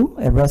NYU,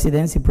 a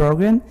residency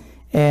program,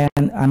 and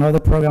another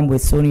program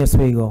with SUNY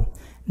Oswego.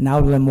 Now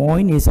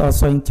Lemoyne is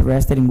also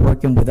interested in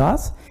working with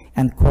us,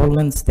 and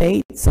Cortland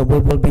State, so we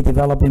will be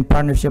developing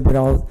partnership with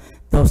all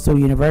those two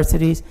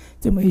universities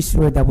to make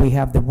sure that we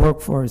have the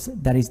workforce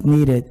that is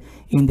needed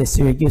in the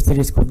Syracuse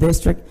City School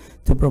District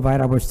to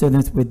provide our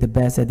students with the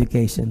best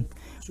education.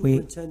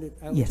 Superintendent,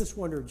 I yes. just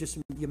wonder,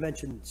 you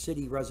mentioned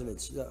city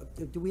residents.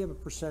 Do we have a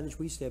percentage?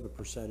 We used to have a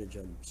percentage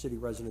on city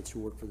residents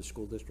who work for the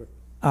school district.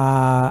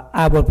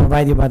 I will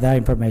provide you with that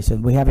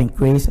information. We have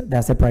increased,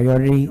 that's a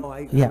priority. No,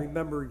 I Yeah.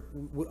 remember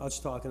us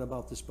talking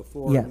about this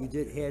before. Yeah. And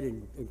you had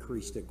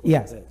increased it quite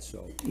Yes. a bit,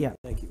 so Yeah,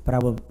 thank you. but I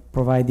will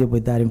provide you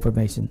with that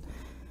information.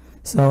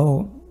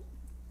 So,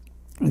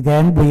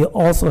 again, we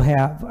also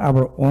have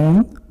our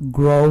own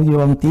Grow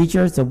Your Own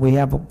Teachers. So we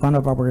have one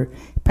of our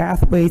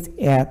pathways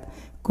at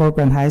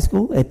Corcoran High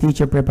School, a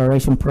teacher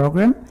preparation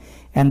program.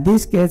 And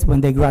these kids, when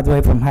they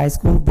graduate from high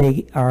school,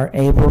 they are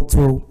able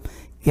to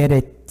get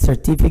a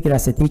certificate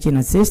as a teaching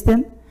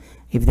assistant.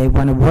 If they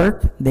want to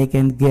work, they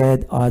can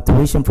get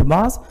tuition from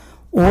us,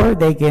 or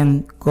they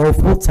can go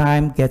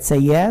full-time, say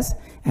yes,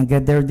 and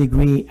get their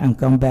degree and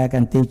come back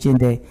and teach in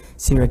the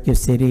Syracuse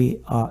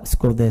City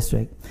School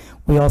District.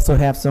 We also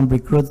have some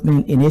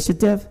recruitment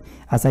initiative.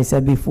 As I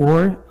said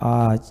before,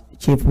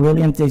 Chief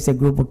Williams takes a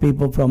group of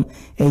people from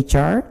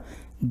HR.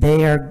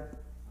 They are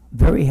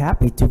very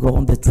happy to go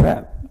on the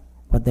trip.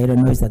 What they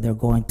don't know is that they're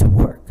going to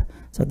work.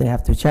 So they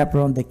have to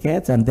chaperone the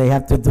kids and they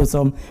have to do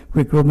some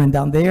recruitment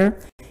down there.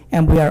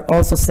 And we are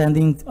also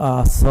sending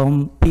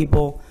some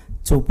people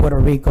to Puerto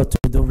Rico to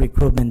do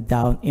recruitment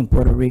down in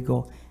Puerto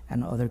Rico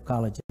and other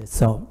colleges.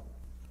 So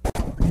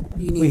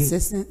You need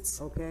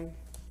assistance? Okay.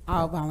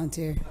 I'll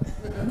volunteer.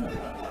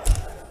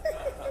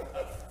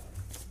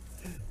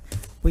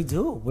 we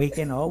do. We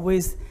can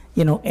always,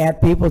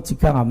 add people to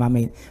come. I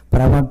mean,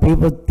 but I want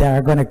people that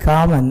are going to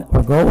come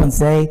or go and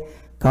say,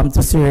 come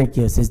to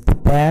Syracuse. It's the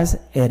best.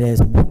 It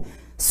is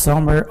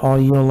summer all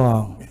year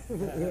long.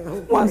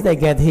 Once they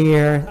get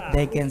here,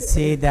 they can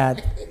see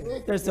that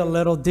there's a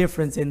little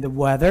difference in the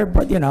weather,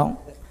 but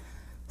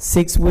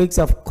 6 weeks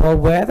of cold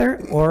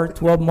weather or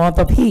 12 months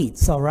of heat,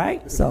 so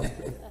right? So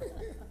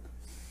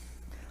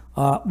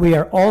we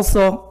are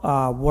also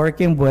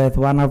working with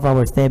one of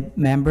our state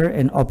member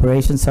in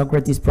Operation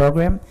Socrates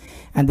program,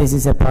 and this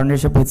is a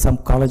partnership with some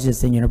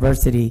colleges and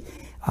university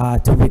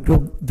to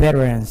recruit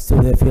veterans to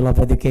the field of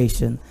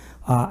education.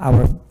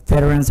 Our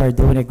veterans are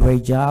doing a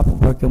great job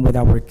working with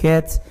our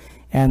kids,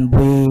 and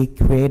we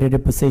created a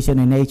position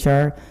in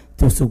HR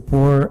to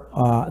support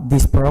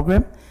this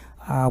program.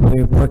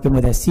 We're working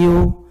with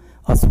SU,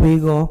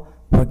 Oswego,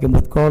 working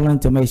with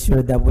Cortland to make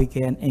sure that we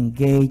can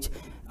engage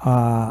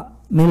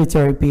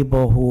military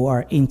people who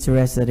are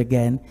interested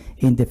again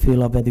in the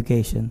field of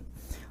education.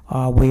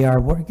 We are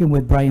working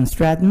with Brian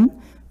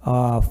Stratton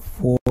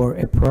for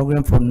a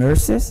program for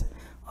nurses.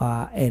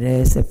 It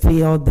is a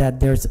field that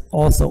there's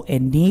also a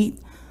need.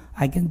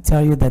 I can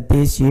tell you that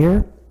this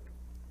year,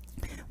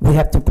 we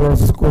have to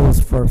close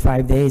schools for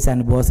 5 days,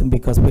 and it wasn't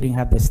because we didn't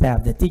have the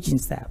staff, the teaching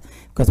staff,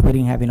 because we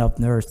didn't have enough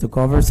nurse to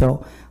cover.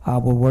 So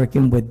we're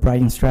working with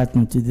Brian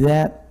Stratton to do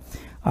that.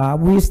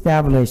 We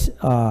established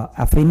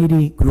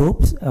affinity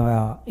groups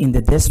in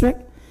the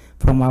district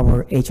from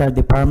our HR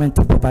department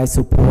to provide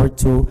support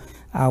to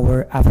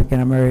our African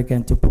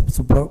American, to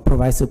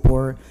provide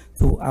support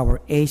to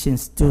our Asian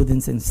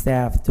students and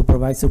staff, to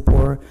provide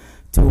support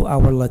to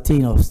our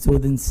Latino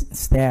students,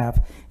 staff,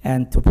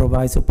 and to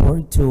provide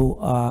support to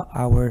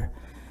our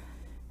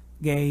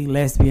gay,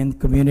 lesbian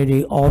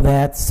community, all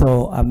that.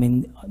 So, I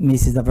mean,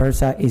 Mrs.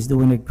 Aversa is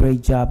doing a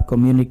great job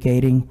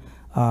communicating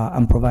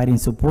and providing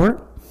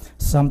support.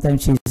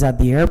 Sometimes she's at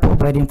the airport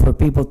waiting for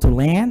people to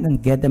land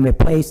and get them a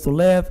place to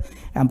live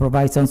and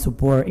provide some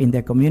support in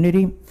the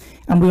community.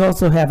 And we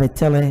also have a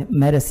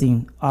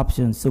telemedicine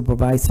option to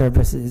provide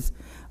services,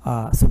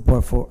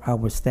 support for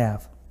our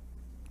staff.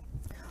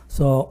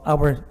 So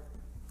our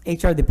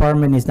HR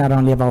department is not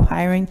only about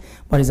hiring,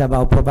 but it's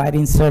about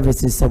providing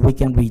services so we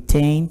can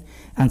retain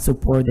and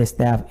support the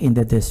staff in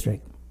the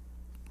district.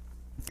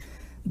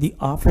 The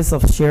Office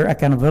of Shared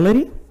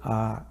Accountability,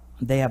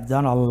 they have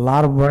done a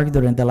lot of work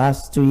during the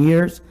last 2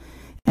 years,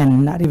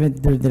 and not even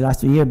during the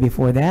last 2 years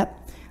before that.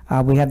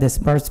 We have the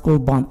Smart School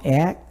Bond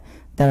Act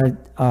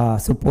that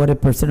supported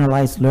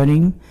personalized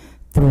learning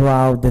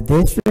throughout the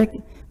district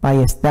by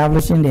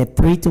establishing a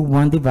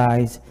 3-to-1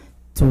 device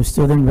to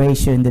student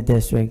ratio in the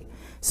district.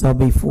 So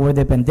before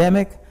the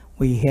pandemic,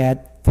 we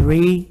had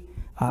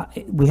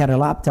a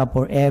laptop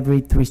for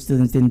every 3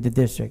 students in the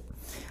district.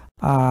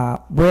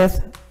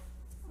 With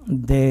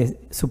the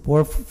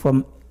support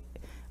from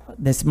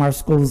the Smart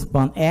Schools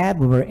Bond Act,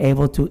 we were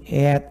able to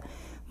add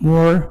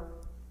more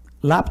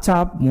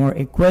laptop, more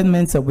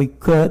equipment, so we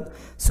could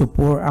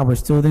support our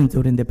students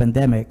during the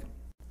pandemic.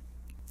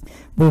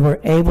 We were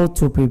able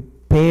to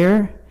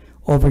prepare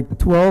over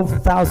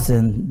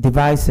 12,000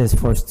 devices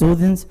for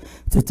students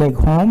to take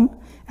home,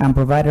 and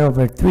provided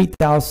over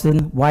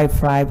 3,000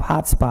 Wi-Fi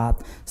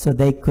hotspots so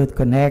they could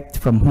connect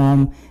from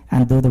home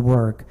and do the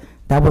work.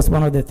 That was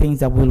one of the things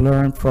that we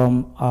learned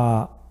from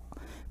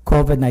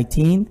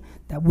COVID-19,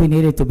 that we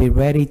needed to be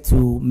ready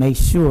to make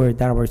sure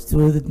that our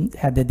students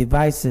had the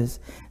devices,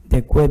 the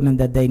equipment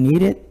that they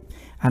needed.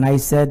 And I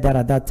said that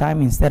at that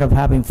time, instead of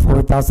having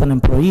 4,000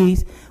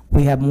 employees,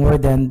 we have more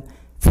than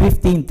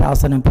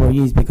 15,000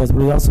 employees, because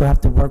we also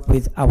have to work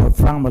with our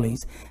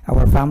families.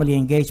 Our family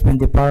engagement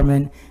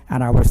department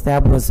and our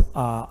staff was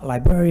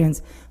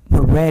librarians.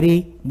 We're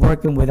ready,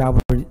 working with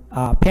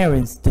our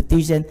parents to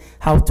teach them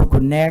how to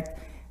connect,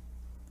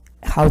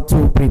 how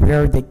to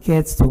prepare the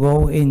kids to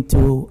go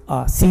into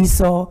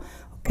CISO,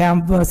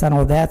 Canvas, and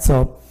all that.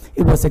 So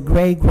it was a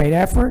great, great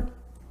effort.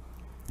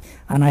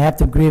 And I have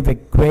to give a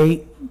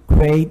great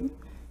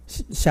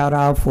shout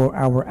out for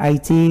our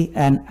IT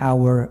and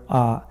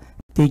our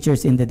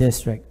teachers in the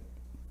district.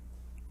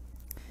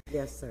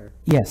 Yes, sir.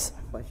 Yes.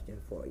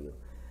 Question for you.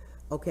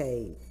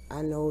 Okay,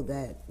 I know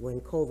that when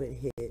COVID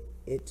hit,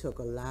 it took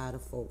a lot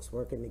of folks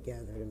working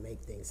together to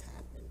make things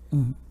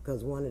happen.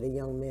 Because one of the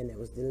young men that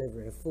was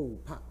delivering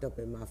food popped up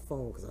in my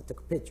phone, because I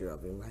took a picture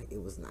of him, right?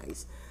 It was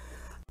nice.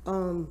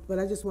 But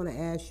I just want to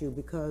ask you,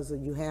 because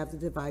you have the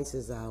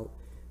devices out,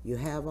 you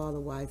have all the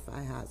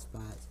Wi-Fi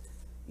hotspots,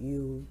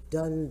 you've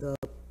done the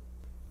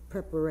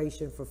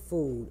preparation for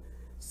food.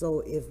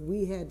 So if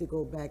we had to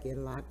go back in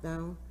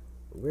lockdown,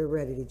 we're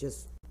ready to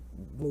just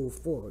move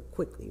forward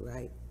quickly,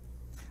 right?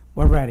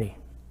 We're ready.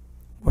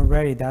 We're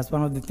ready. That's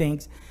one of the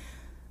things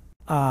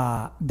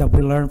that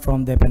we learned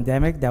from the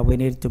pandemic, that we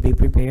need to be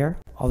prepared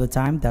all the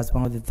time. That's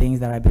one of the things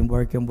that I've been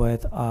working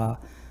with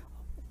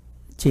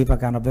Chief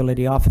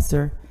Accountability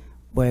Officer,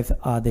 with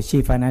the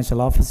Chief Financial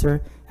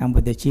Officer, and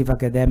with the Chief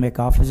Academic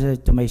Officer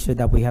to make sure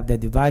that we have the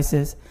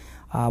devices.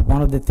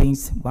 One of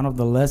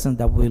the lessons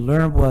that we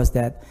learned was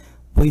that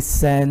we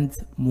sent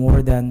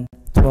more than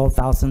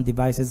 12,000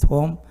 devices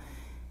home.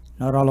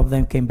 Not all of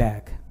them came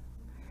back.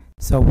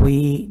 So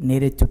we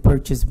needed to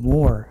purchase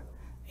more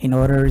in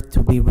order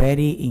to be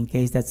ready in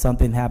case that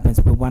something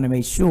happens. We want to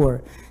make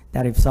sure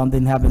that if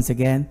something happens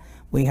again,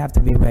 we have to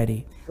be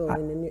ready. So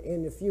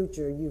in the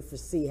future, you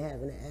foresee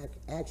having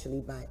to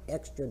actually buy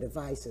extra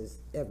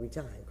devices every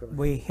time, correct?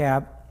 We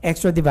have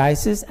extra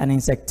devices, and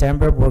in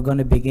September, we're going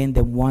to begin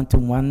the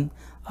one-to-one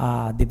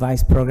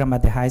device program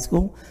at the high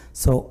school.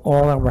 So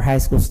all our high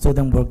school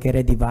students will get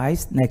a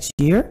device next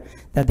year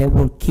that they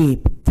will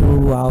keep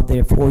throughout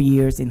their 4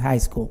 years in high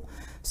school.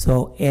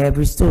 So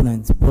every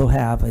student will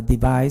have a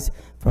device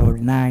for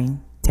 9th,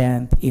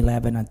 10th,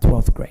 11th, and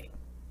 12th grade.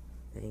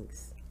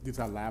 Thanks. It's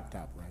a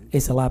laptop, right?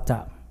 It's a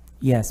laptop,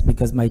 yes,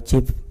 because my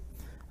Chief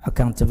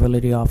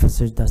Accountability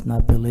Officer does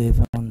not believe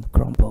on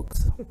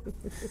Chromebooks.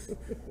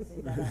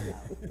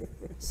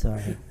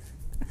 Sorry.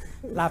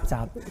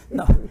 Laptop.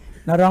 No,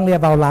 not only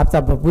about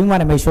laptop, but we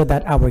want to make sure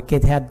that our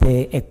kids have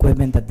the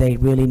equipment that they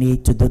really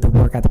need to do the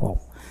work at home.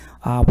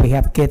 We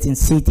have kids in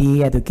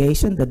CTE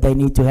education that they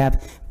need to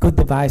have good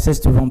devices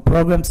to run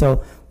programs,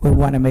 so we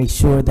want to make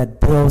sure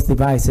that those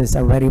devices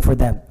are ready for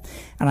them.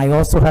 And I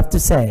also have to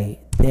say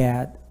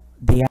that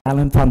the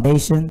Allen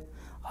Foundation,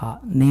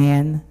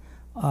 NAN,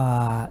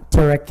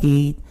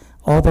 Cherokee,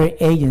 other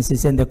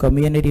agencies in the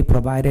community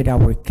provided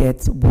our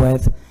kids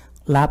with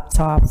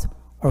laptops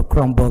or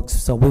Chromebooks.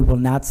 So we will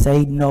not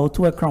say no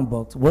to a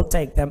Chromebook. We'll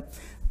take them,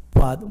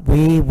 but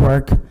we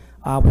work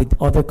with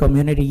other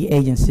community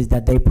agencies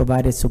that they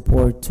provided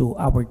support to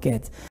our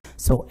kids.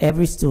 So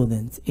every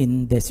student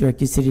in the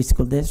Syracuse City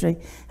School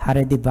District had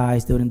a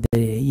device during the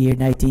year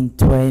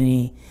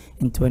 1920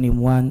 and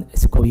 21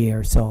 school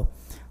year. So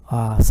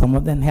some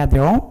of them had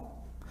their own,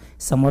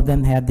 some of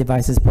them had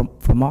devices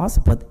from us,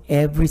 but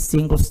every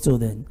single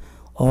student,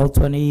 all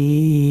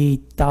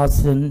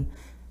 20,000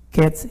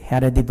 kids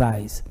had a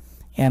device,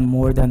 and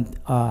more than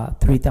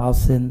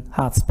 3,000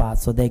 hotspots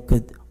so they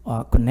could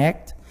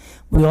connect.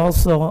 We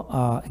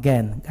also,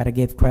 again, got to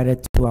give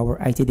credit to our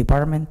IT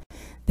department.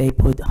 They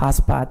put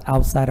hotspot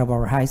outside of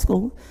our high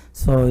school,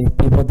 so if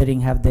people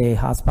didn't have the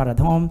hotspot at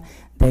home,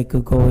 they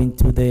could go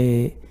into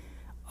the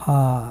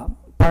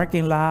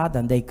parking lot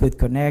and they could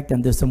connect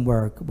and do some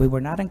work. We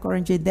were not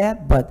encouraging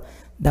that, but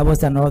that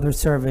was another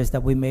service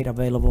that we made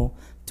available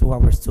to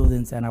our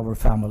students and our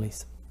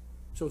families.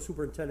 So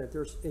Superintendent,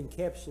 there's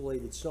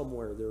encapsulated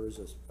somewhere, there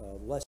is a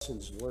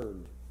lessons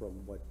learned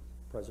from what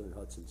President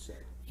Hudson said.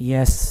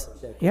 Yes.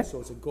 Exactly. Yep. So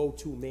it's a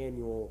go-to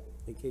manual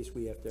in case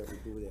we have to ever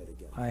do that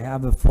again. I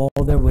have a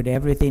folder with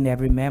everything,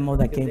 every memo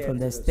that Give came that from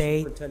to the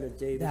state. Superintendent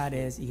Davis. That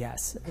is,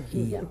 yes.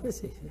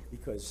 Yes.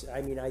 Because,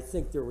 I mean, I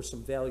think there were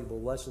some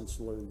valuable lessons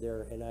learned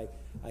there, and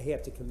I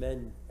have to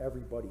commend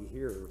everybody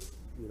here,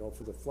 you know,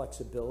 for the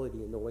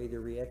flexibility and the way they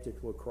reacted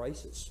to a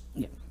crisis.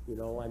 Yeah. You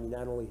know, I mean,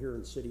 not only here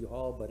in City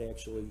Hall, but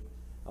actually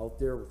out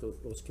there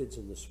with those kids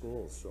in the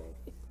schools, so.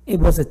 It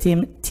was a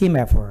team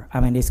effort. I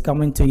mean, it's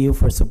coming to you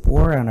for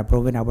support and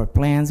approving our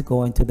plans,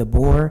 going to the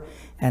board,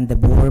 and the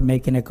board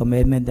making a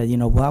commitment that, you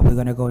know what, we're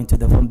gonna go into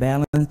the fund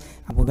balance,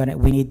 and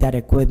we need that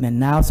equipment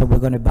now, so we're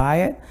gonna buy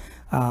it.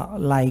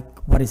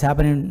 Like what is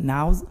happening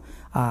now,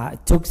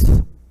 it took,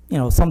 you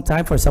know, some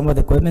time for some of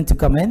the equipment to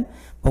come in,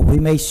 but we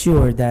made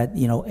sure that,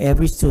 you know,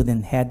 every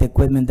student had the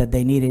equipment that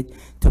they needed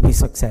to be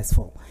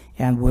successful.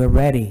 And we're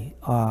ready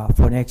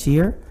for next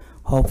year.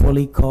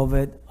 Hopefully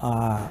COVID,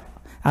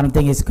 I don't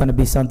think it's going to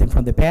be something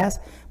from the past,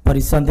 but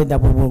it's something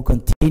that we will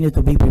continue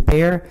to be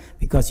prepared,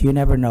 because you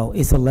never know.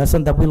 It's a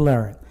lesson that we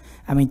learned.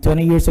 I mean,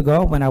 20 years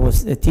ago when I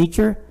was a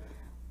teacher,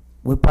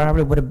 we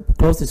probably would have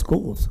closed the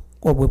schools,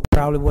 or we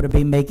probably would have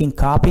been making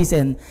copies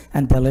and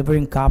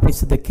delivering copies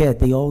to the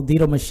kids, the old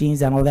Dito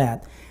machines and all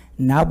that.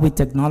 Now with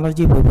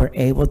technology, we were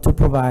able to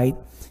provide,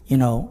 you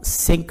know,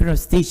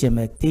 synchronous teaching,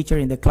 a teacher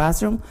in the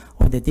classroom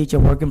or the teacher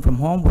working from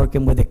home,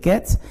 working with the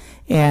kids,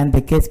 and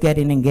the kids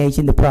getting engaged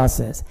in the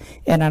process.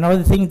 And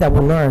another thing that we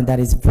learned that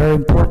is very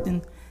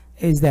important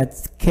is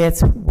that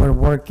kids were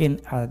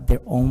working at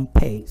their own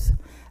pace.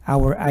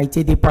 Our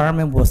IT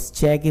department was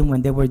checking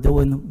when they were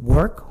doing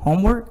work,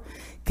 homework.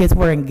 Kids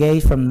were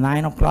engaged from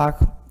 9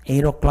 o'clock,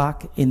 8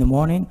 o'clock in the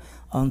morning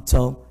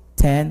until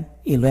 10,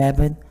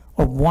 11,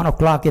 or 1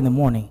 o'clock in the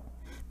morning,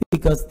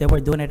 because they were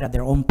doing it at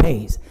their own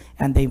pace,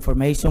 and the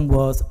information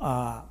was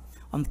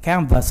on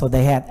Canvas, so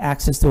they had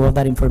access to all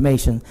that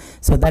information.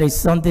 So that is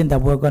something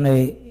that we're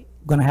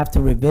gonna have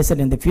to revisit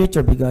in the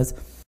future, because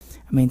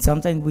I mean,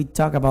 sometimes we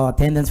talk about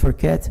attendance for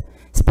kids,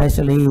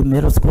 especially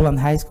middle school and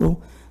high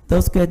school.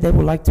 Those kids, they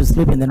would like to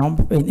sleep in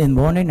the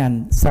morning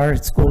and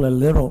start school a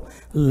little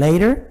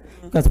later,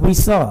 because we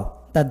saw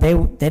that they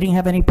didn't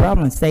have any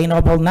problem staying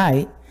up all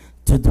night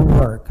to do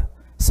work.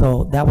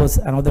 So that was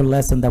another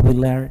lesson that we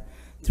learned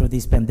through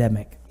this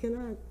pandemic. Can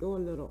I go a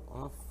little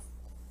off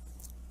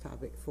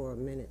topic for a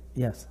minute?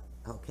 Yes.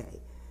 Okay.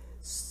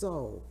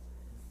 So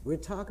we're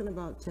talking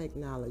about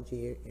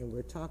technology and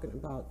we're talking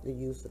about the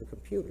use of the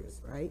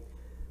computers, right?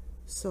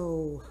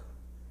 So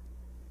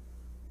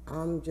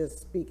I'm just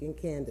speaking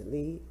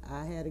candidly.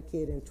 I had a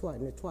kid in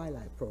the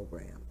Twilight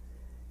program,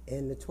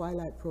 and the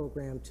Twilight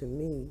program to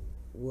me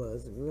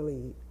was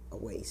really a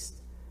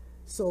waste.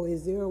 So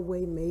is there a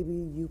way maybe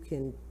you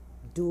can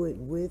do it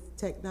with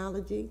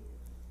technology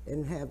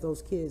and have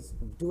those kids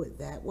do it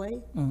that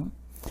way? Mm-hmm.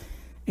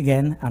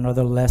 Again,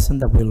 another lesson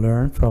that we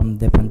learned from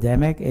the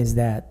pandemic is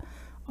that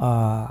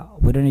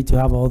we don't need to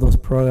have all those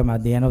programs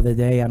at the end of the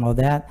day and all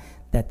that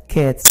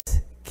kids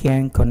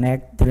can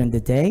connect during the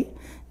day.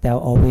 That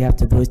all we have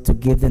to do is to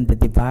give them the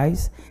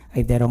device.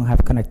 If they don't have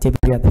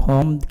connectivity at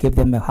home, give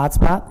them a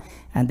hotspot,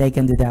 and they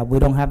can do that. We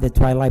don't have the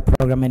Twilight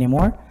program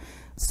anymore.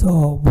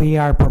 So we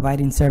are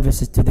providing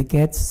services to the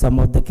kids. Some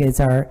of the kids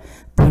are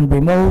doing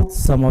remote,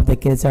 some of the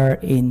kids are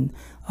in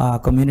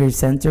community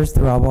centers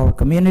throughout our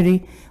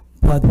community,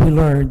 but we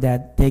learned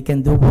that they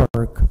can do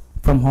work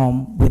from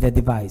home with a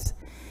device.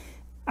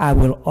 I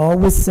will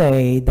always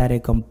say that a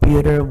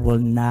computer will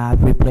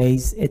not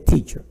replace a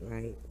teacher.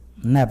 Right.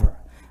 Never.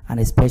 And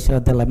especially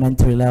at the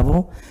elementary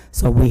level.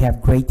 So we have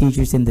great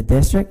teachers in the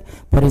district,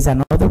 but it's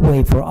another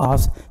way for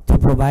us to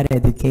provide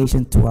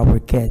education to our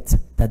kids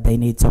that they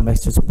need some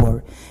extra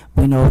support.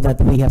 We know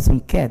that we have some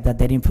kids that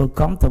they didn't feel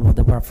comfortable.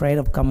 They were afraid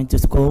of coming to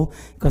school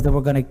because they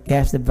were going to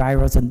catch the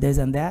virus and this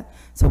and that.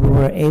 So we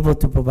were able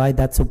to provide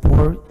that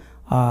support,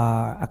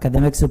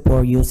 academic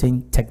support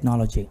using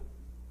technology.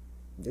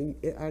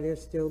 Are there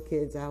still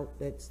kids out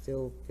that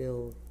still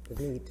feel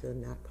the need to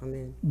not come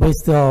in? We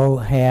still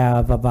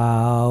have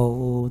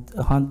about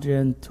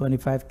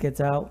 125 kids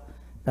out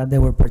that they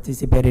were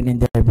participating in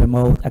the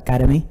remote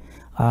academy.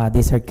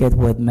 These are kids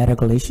with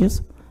medical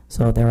issues,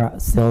 so they're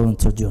still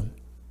until June.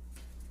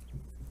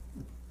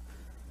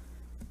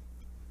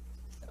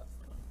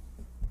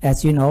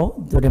 As you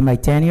know, during my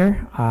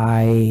tenure,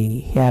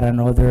 I had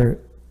another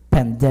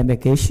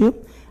pandemic issue,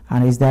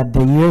 and it's that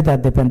the year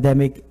that the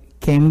pandemic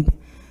came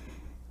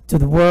to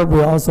the world,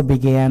 we also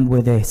began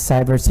with a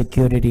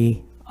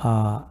cybersecurity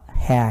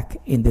hack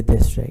in the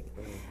district.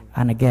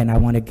 And again, I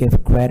want to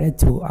give credit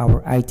to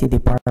our IT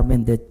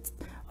department, the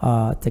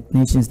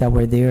technicians that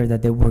were there,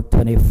 that they worked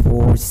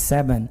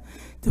 24/7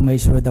 to make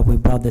sure that we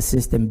brought the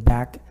system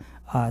back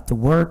to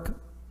work,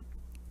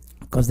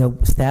 because the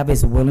staff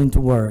is willing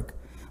to work,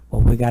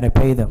 but we got to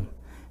pay them.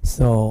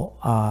 So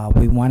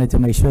we wanted to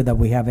make sure that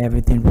we have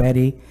everything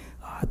ready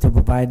to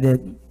provide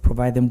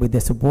them with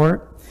the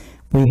support.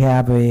 We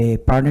have a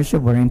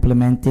partnership we're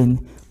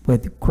implementing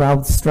with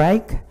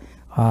CrowdStrike.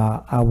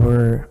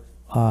 Our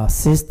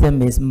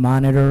system is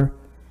monitored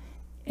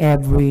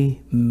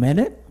every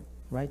minute,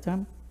 right,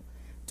 Tom?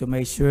 To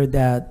make sure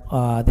that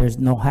there's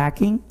no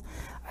hacking.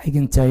 I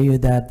can tell you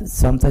that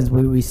sometimes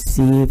we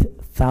receive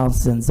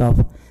thousands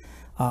of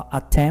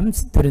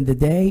attempts during the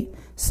day,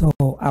 so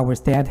our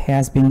staff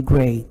has been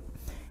great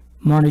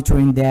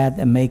monitoring that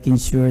and making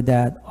sure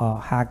that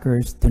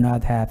hackers do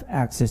not have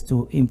access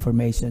to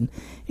information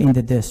in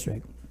the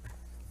district.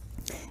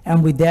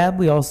 And with that,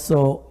 we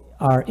also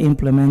are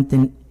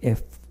implementing a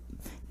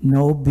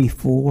know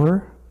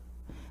before,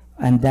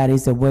 and that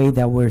is a way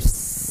that we're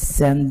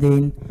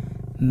sending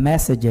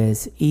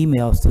messages,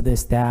 emails to the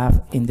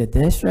staff in the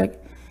district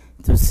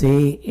to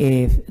see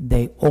if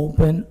they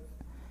open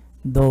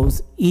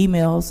those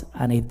emails,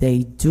 and if they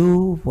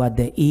do what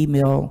the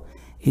email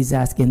is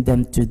asking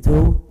them to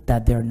do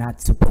that they're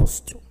not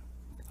supposed to,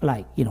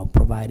 like, you know,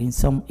 providing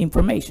some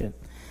information.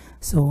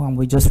 So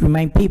we just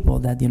remind people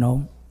that, you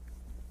know,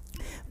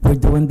 we're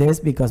doing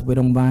this because we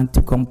don't want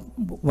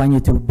you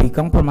to be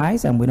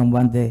compromised, and we don't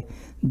want the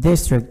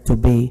district to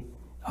be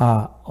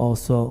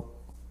also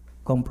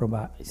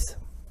compromised.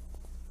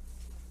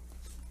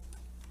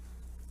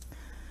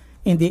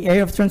 In the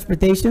area of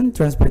transportation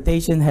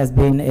has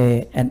been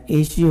an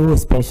issue,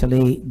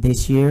 especially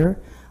this year.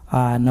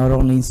 Not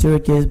only in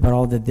Syracuse, but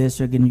all the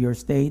district in your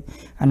state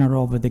and all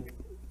over the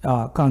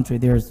country.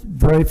 There's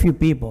very few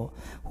people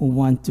who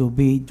want to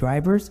be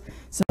drivers.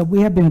 So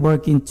we have been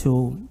working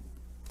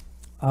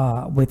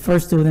with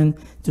First Student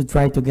to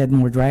try to get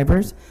more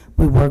drivers.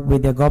 We work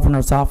with the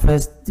governor's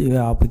office. We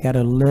got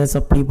a list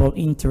of people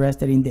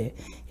interested in the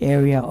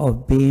area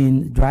of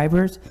being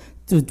drivers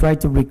to try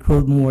to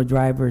recruit more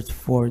drivers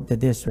for the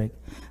district.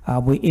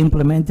 We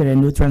implemented a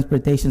new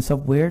transportation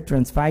software,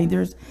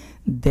 TransFinders,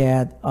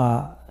 that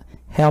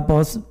help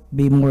us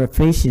be more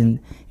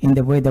efficient in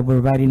the way that we're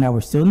writing our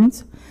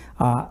students.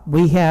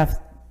 We have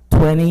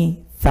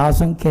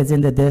 20,000 kids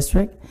in the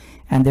district,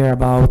 and there are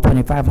about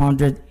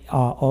 2,500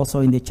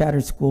 also in the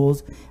charter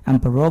schools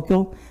and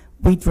parochial.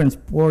 We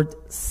transport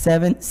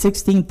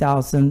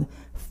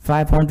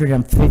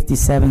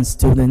 16,557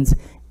 students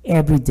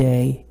every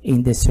day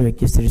in the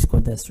Syracuse City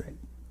School District.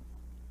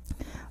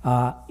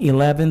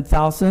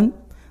 11,000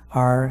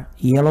 are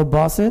yellow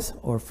buses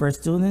or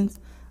First Students.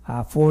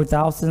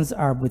 4,000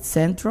 are with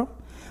Central.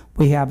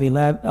 We have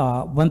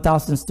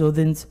 1,000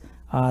 students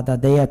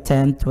that they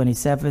attend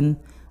 27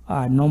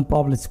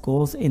 non-public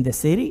schools in the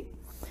city.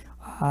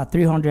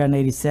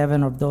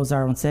 387 of those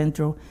are on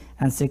Central,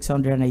 and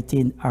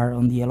 618 are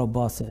on the yellow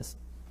buses.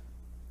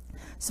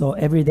 So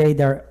every day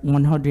there are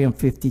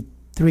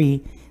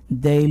 153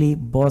 daily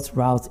bus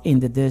routes in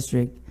the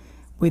district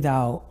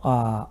without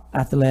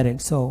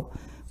athletics. So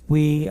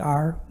we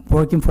are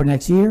working for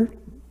next year.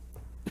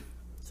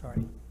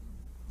 Sorry.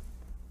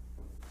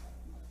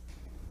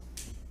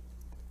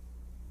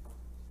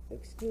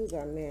 Excuse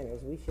our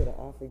manners, we should have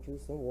offered you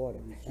some water.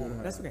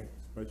 That's okay.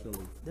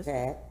 Especially.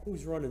 Pat,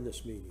 Who's running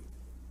this meeting?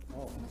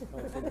 Oh,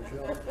 for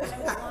Michelle.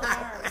 Long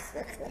arms,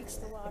 reach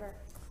the water.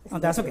 Oh,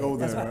 that's okay. Go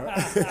That's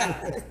there,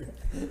 fine.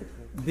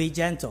 Be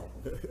gentle.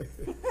 Oh,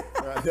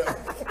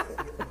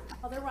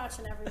 they're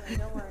watching everything,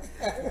 don't worry.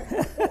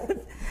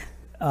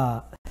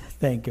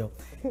 Thank you.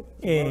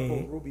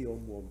 Marco Rubio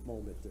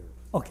moment there.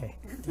 Okay.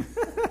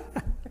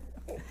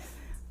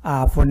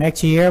 For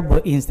next year,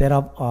 but instead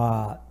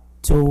of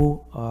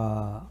two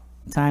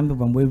times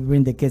when we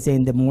bring the kids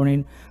in the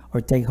morning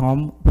or take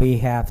home, we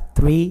have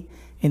 3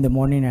 in the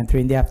morning and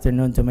 3 in the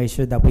afternoon to make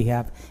sure that we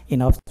have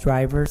enough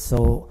drivers.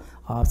 So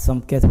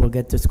some kids will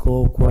get to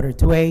school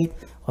 7:45,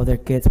 other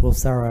kids will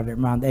start at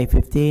around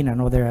 8:15,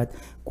 and other at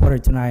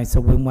 8:45.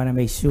 So we want to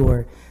make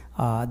sure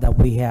that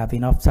we have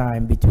enough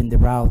time between the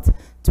routes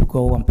to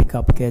go and pick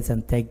up kids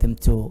and take them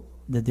to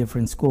the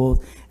different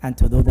schools and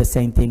to do the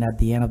same thing at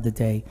the end of the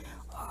day.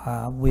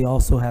 We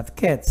also have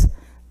kids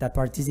that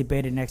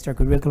participate in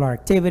extracurricular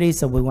activities,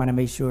 so we want to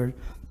make sure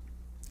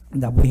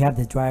that we have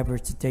the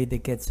drivers to take the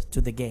kids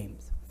to the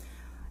games.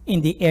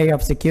 In the area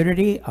of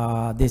security,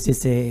 this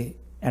is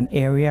an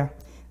area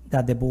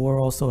that the board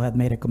also had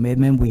made a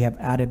commitment. We have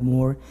added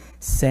more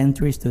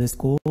sentries to the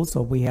school,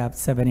 so we have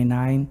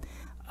 79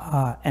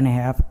 and a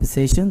half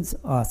positions,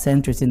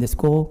 sentries in the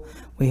school.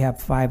 We have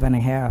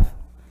 5.5,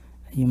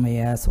 you may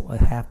ask, a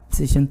half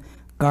position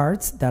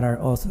guards that are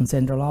also in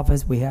central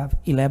office. We have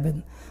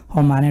 11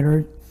 home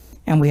monitors,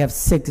 and we have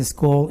 6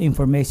 school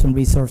information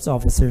resource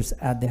officers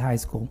at the high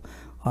school.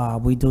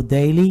 We do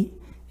daily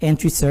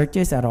entry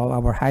searches at all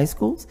our high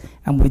schools,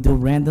 and we do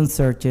random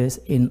searches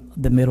in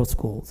the middle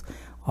schools.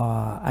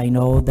 I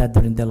know that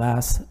during the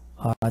last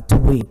 2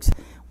 weeks,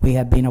 we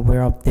have been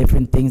aware of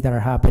different things that are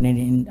happening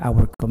in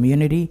our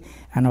community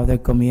and other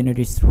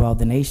communities throughout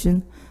the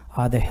nation.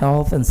 The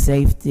health and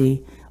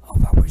safety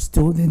of our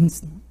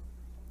students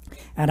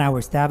and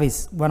our staff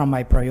is one of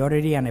my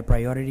priority and a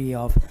priority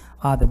of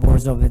the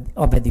boards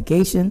of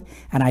education,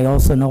 and I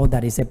also know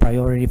that it's a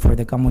priority for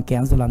the common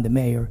council and the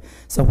mayor.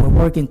 So we're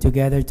working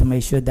together to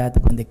make sure that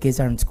when the kids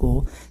are in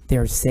school,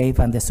 they're safe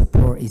and the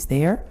support is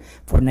there.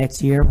 For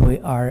next year, we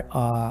are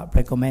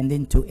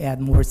recommending to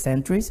add more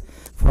sentries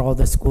for all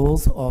the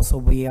schools. Also,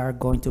 we are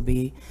going to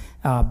be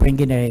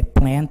bringing a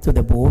plan to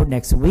the board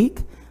next week.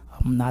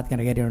 I'm not going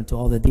to get into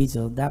all the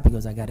details of that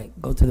because I got to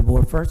go to the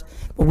board first.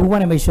 But we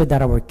want to make sure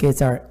that our kids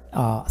are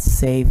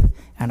safe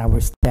and our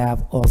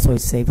staff also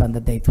is safe and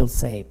that they feel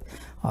safe.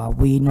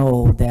 We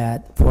know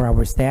that for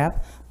our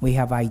staff, we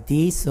have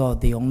ID, so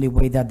the only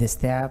way that the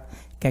staff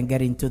can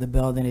get into the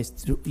building is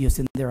through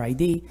using their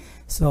ID.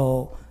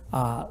 So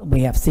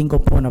we have single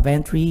point of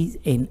entry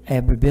in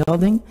every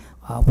building.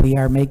 We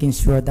are making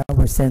sure that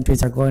our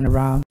sentries are going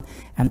around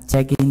and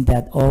checking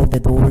that all the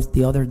doors,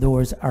 the other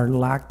doors, are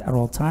locked at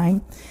all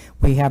time.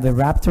 We have a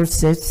Raptor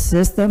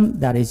system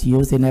that is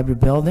used in every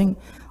building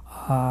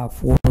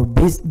for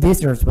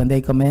visitors. When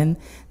they come in,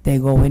 they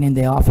go in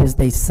the office,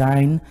 they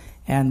sign,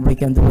 and we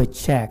can do a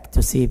check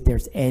to see if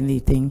there's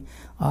anything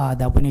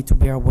that we need to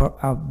be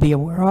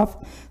aware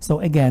of. So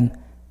again,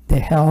 the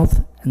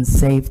health and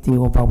safety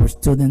of our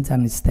students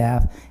and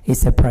staff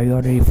is a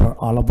priority for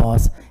all of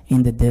us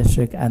in the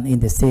district and in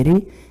the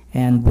city,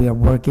 and we are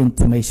working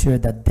to make sure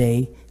that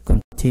they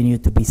continue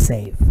to be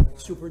safe.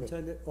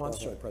 Superintendent, oh, I'm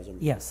sorry,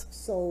 President. Yes.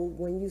 So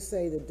when you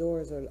say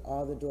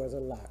all the doors are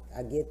locked,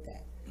 I get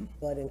that.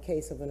 But in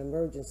case of an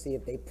emergency,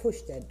 if they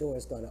push, that door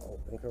is going to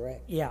open,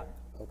 correct? Yeah.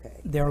 Okay.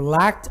 They're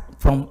locked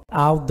from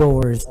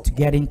outdoors to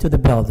get into the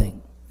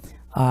building.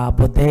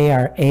 But they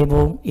are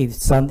able, if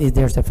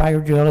there's a fire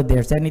drill, if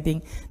there's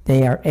anything,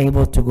 they are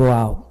able to go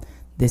out.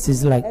 This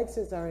is like...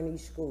 Exits are in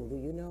each school, do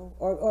you know?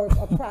 Or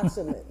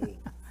approximately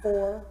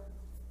 4?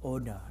 Oh,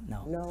 no.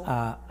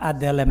 No? At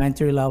the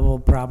elementary level,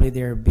 probably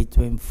they're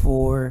between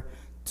 4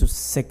 to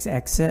 6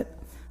 exit.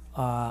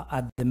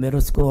 At the middle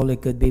school,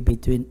 it could be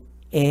between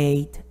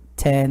 8,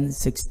 10,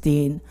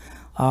 16.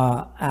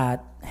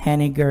 At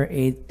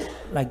Henniger,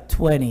 like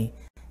 20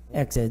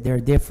 exit. They're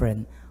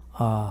different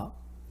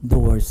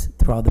doors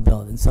throughout the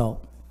building. So,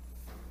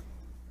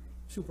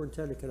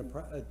 Superintendent, can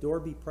a door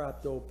be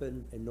propped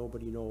open and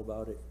nobody know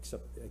about it?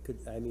 Except,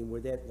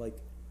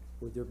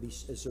 would there be,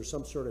 is there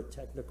some sort of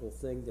technical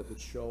thing that would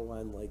show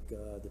on like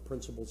the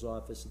principal's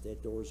office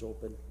that door is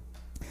open?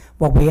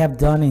 What we have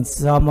done in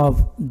some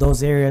of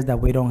those areas that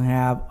we don't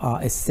have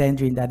a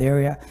sentry in that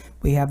area,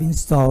 we have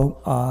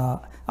installed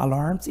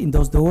alarms in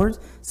those doors.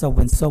 So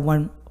when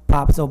someone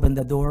pops open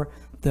the door,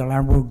 the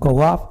alarm will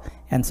go off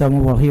and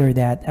someone will hear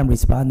that and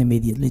respond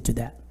immediately to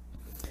that.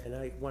 And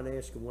I want to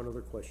ask you one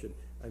other question.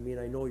 I mean,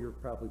 I know you're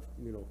probably,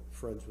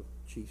 friends with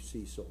Chief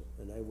Cecil,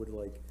 and I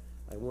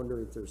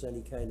wonder if there's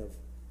any kind of,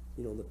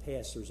 in the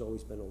past, there's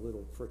always been a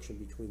little friction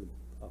between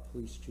the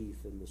police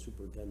chief and the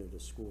superintendent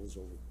of schools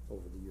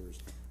over the years.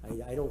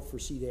 I don't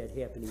foresee that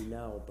happening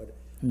now, but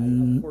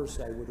of course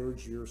I would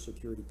urge your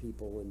security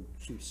people and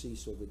Chief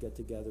Cecil to get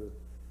together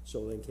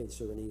so in case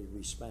there any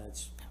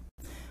response,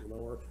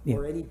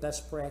 or any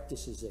best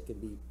practices that can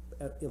be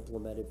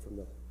implemented from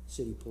the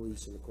city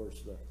police and of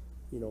course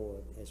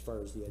as far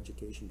as the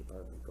education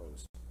department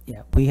goes.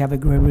 Yeah, we have a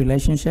great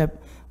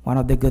relationship. One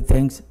of the good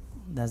things,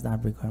 that's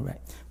not recorded,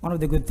 right? One of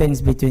the good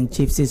things between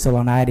Chief Cecil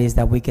and I is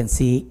that we can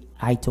see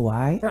eye to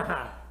eye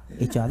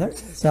each other.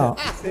 So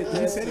He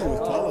said he was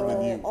taller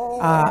than you.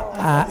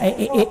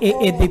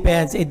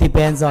 it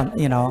depends on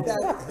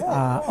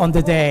on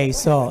the day.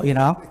 So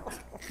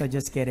so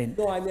just kidding.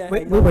 No, I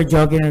mean, We were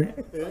joking.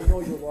 I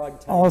know you're long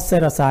time. All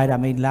set aside, I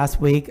mean,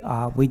 last week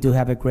we do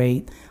have a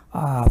great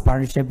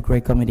partnership,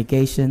 great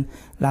communication.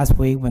 Last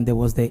week when there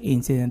was the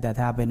incident that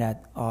happened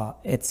at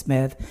Ed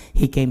Smith,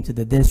 he came to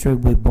the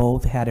district. We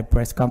both had a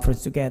press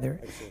conference together,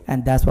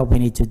 and that's what we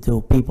need to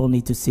do. People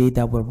need to see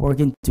that we're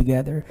working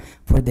together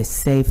for the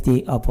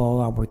safety of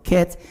all our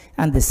kids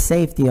and the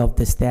safety of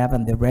the staff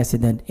and the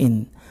resident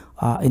in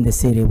the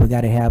city. We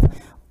got to have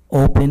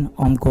open,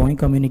 ongoing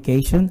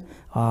communication.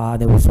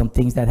 There were some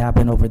things that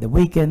happened over the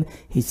weekend.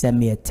 He sent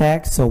me a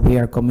text, so we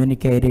are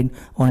communicating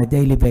on a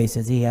daily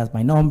basis. He has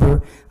my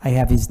number, I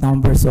have his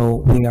number, so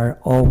we are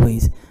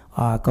always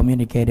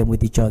communicating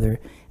with each other.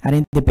 And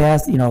in the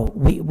past, you know,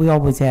 we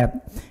always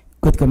have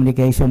good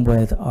communication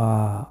with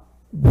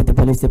the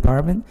police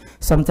department.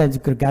 Sometimes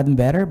it could have gotten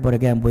better, but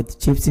again, with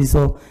Chief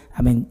Cecil,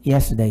 I mean,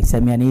 yesterday he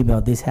sent me an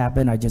email, this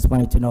happened, I just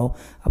wanted to know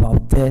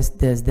about this,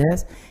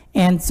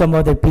 and some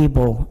other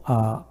people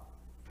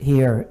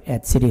here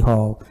at City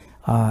Hall.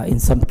 In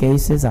some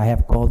cases, I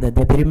have called the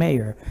deputy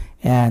mayor,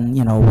 and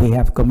you know, we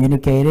have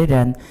communicated,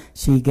 and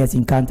she gets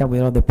in contact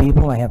with other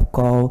people. I have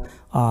called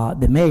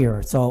the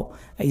mayor, so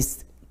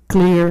it's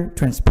clear,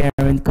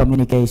 transparent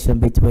communication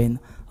between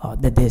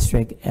the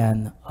district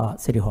and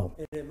City Hall.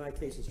 And in my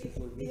case, it's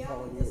people me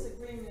calling you.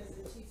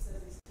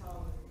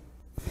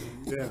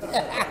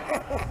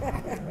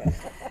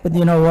 But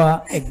you know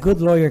what? A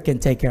good lawyer can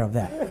take care of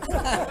that.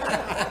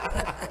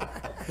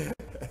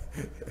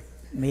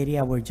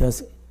 Media,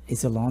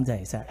 it's a long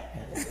day, sir.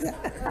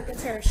 Like a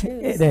pair of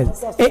shoes. It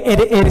is.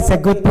 It is a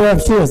good pair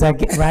of shoes,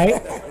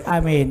 right? I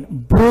mean,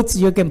 boots,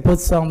 you can put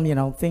some, you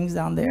know, things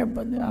down there,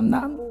 but I'm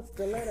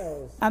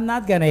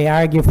not going to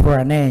argue for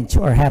an inch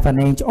or half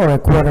an inch or a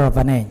quarter of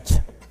an inch,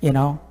 you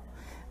know.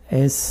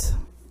 It's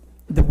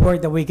the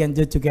work that we can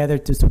do together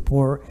to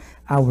support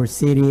our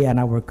city and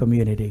our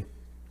community.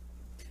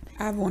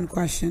 I have one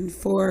question.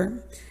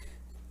 For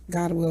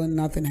God willing,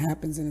 nothing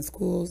happens in the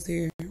schools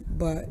here,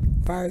 but as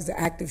far as the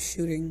active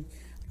shooting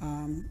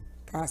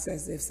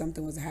process, if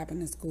something was to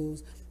happen in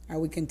schools, are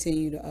we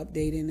continue to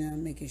updating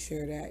them, making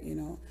sure that, you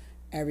know,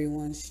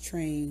 everyone's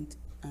trained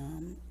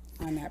on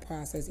that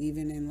process,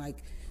 even in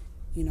like,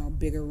 you know,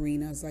 big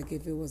arenas, like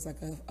if it was like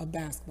a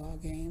basketball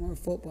game or a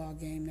football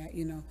game, that,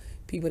 you know,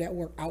 people that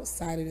work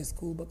outside of the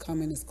school but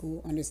come into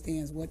school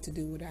understands what to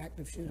do with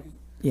active shooting?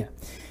 Yeah,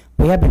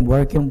 we have been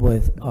working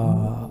with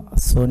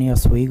Sonia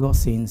Oswego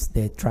since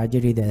the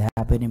tragedy that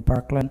happened in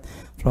Parkland,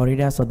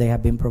 Florida. So they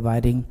have been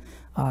providing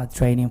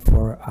training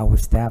for our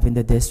staff in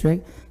the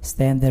district,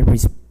 standard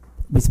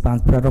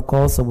response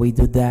protocol. So we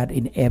do that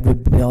in every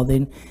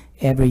building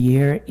every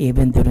year,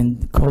 even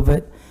during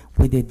COVID.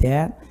 We did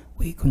that.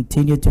 We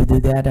continue to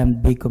do that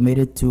and be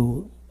committed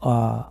to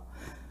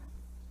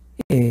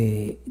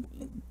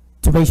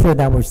make sure that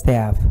our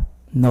staff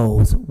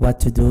knows what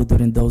to do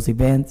during those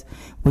events.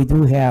 We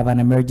do have an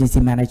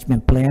emergency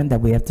management plan that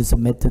we have to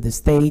submit to the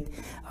state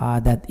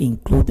that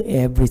include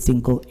every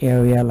single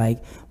area,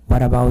 like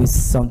what about if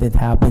something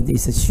happens,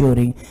 it's a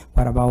shooting,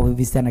 what about if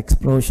it's an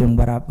explosion,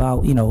 what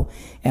about, you know,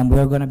 and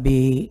we're going to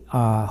be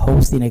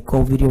hosting a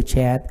co-video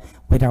chat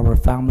with our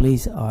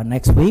families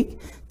next week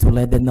to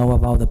let them know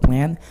about the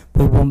plan.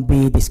 We won't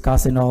be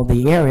discussing all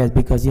the areas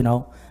because, you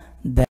know,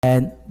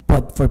 then,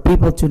 but for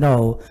people to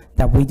know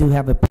that we do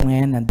have a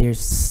plan and there's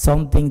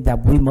something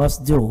that we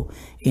must do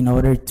in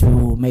order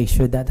to make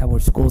sure that our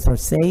schools are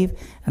safe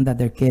and that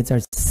their kids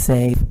are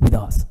safe with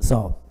us.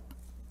 So,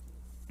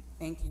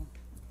 Thank you.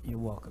 you're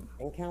welcome.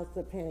 And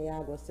Councilor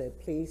Paniagua said,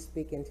 please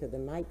speak into the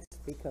mics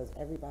because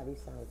everybody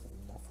sounds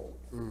muffled.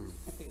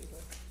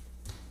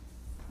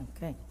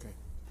 Okay.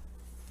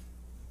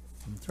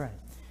 That's right.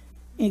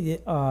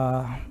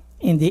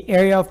 In the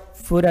area of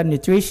food and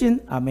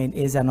nutrition, I mean,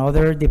 is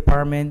another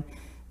department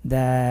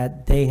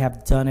that they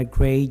have done a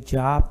great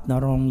job,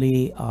 not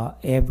only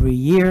every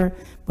year,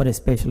 but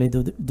especially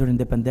during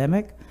the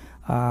pandemic.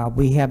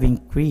 We have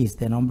increased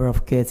the number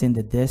of kids in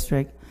the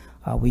district.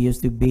 We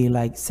used to be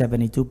like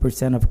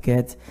 72% of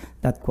kids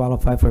that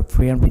qualify for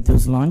free and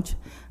reduced lunch.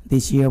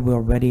 This year, we're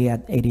already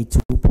at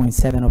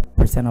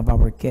 82.7% of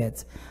our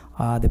kids.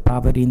 The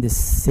poverty in the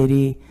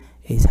city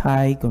is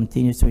high,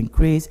 continues to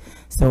increase.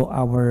 So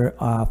our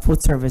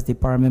food service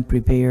department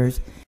prepares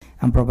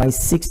and provides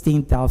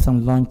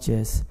 16,000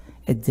 lunches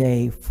a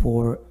day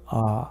for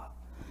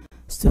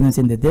students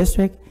in the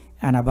district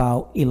and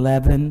about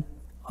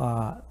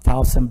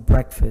 11,000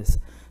 breakfasts.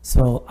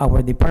 So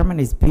our department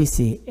is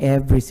busy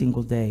every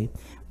single day.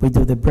 We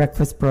do the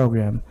breakfast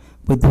program,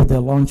 we do the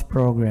lunch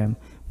program,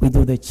 we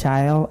do the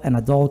child and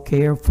adult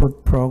care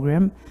food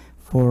program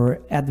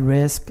for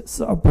at-risk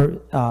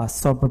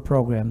supper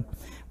program.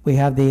 We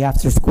have the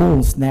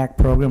after-school snack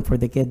program for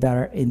the kids that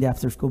are in the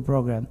after-school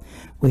program.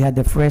 We have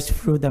the fresh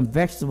fruit and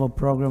vegetable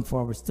program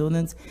for our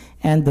students.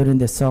 And during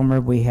the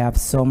summer, we have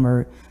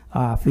summer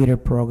feeder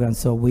program.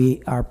 So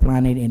we are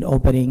planning in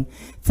opening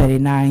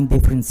 39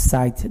 different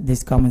sites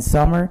this coming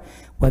summer,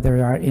 whether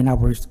they are in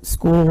our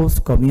schools,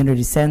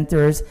 community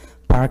centers,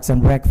 parks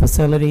and rec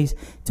facilities,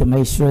 to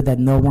make sure that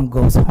no one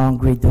goes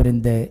hungry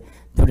during the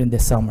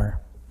summer.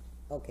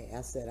 Okay,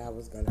 I said I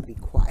was going to be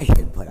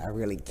quiet, but I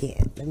really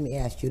can't. Let me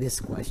ask you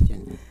this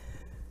question.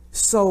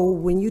 So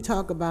when you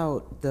talk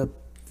about the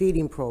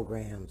feeding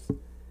programs,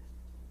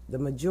 the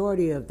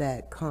majority of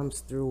that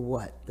comes through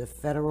what? The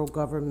federal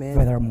government?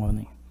 Federal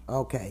money.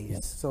 Okay,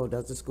 yes. So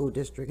does the school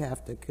district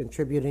have to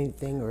contribute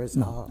anything, or is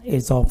it all?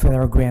 It's all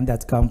federal grant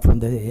that's come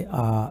from the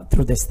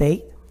through the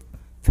state,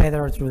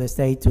 federal through the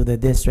state to the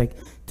district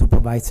to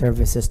provide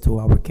services to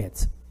our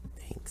kids.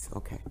 Thank Thanks,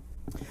 okay.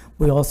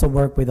 We also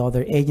work with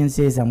other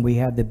agencies, and we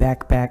have the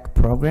backpack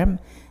program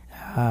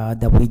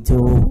that we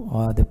do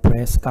the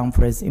press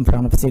conference in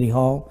front of City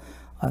Hall.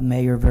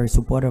 Mayor very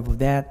supportive of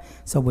that.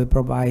 So we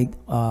provide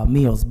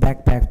meals,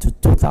 backpack to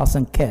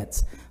 2,000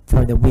 kids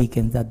for the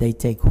weekend that they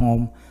take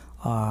home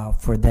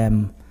for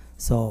them.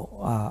 So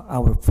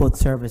our food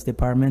service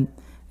department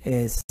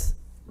is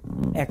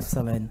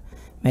excellent,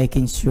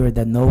 making sure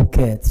that no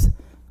kids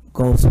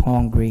goes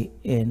hungry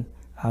in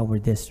our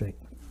district.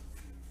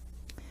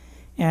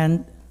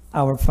 And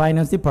our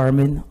finance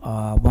department,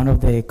 one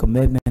of the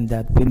commitments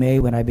that we made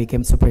when I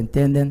became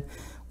superintendent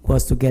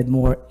was to get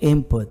more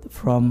input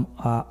from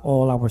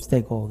all our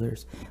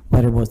stakeholders,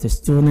 whether it was the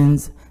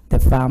students, the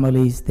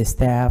families, the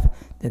staff,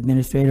 the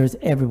administrators,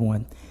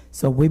 everyone.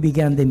 So we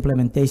began the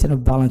implementation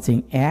of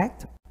Balancing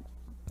Act.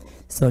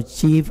 So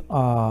Chief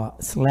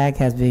Slack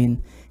has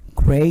been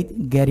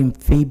great getting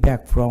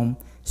feedback from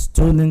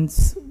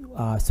students,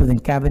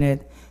 student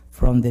cabinet,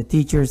 from the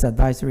teachers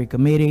advisory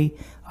committee,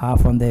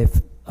 from the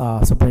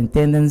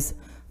superintendents,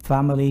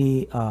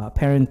 family,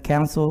 parent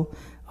council.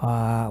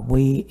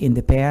 In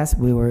the past,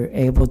 we were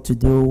able to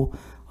do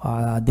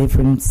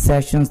different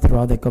sessions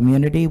throughout the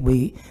community.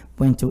 We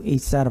went to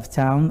each side of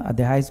town at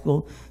the high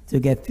school to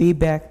get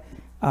feedback.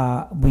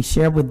 We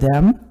share with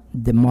them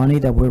the money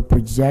that we're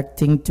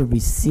projecting to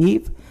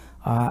receive,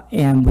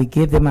 and we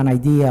give them an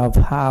idea of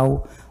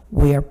how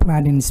we are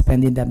planning on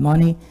spending that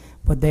money,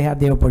 but they have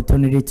the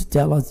opportunity to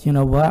tell us, you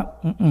know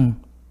what,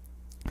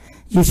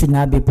 you should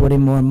not be putting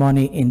more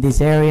money in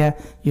this area,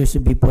 you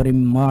should be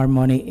putting more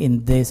money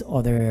in this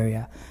other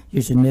area.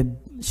 You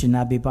should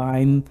not be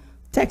buying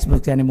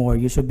textbooks anymore,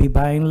 you should be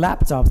buying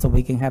laptops so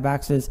we can have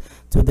access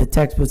to the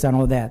textbooks and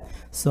all that.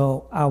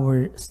 So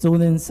our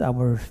students,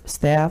 our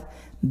staff,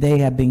 they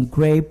have been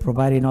great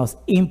providing us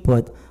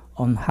input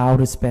on how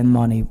to spend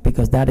money,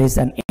 because that is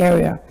an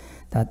area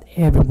that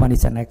everyone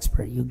is an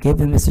expert. You give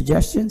them the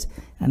suggestions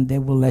and they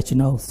will let you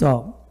know.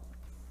 So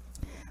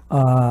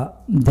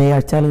they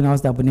are telling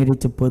us that we needed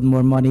to put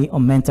more money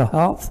on mental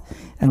health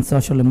and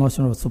social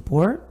emotional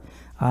support,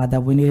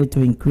 that we needed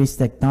to increase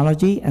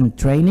technology and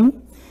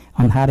training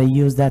on how to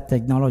use that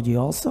technology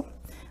also.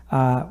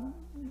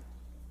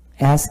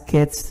 Ask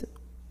kids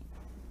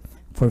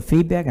for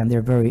feedback, and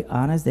they're very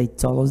honest. They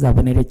told us that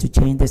we needed to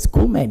change the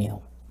school menu.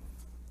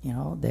 You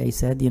know, they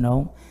said, you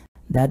know,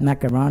 that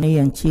macaroni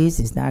and cheese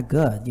is not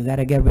good. You got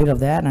to get rid of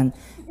that and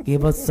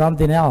give us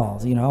something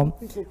else. You know,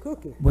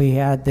 we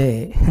had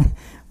the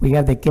we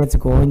had the kids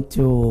going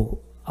to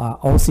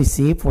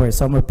OCC for a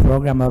summer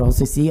program at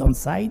OCC on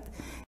site,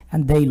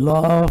 and they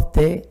love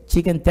the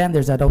chicken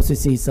tenders at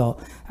OCC. So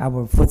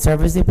our food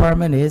service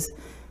department is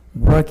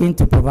working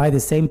to provide the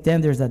same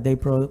tenders that they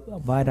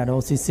provide at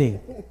OCC.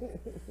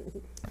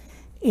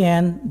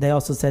 And they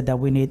also said that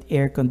we need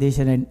air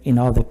conditioning in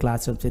all the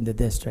classrooms in the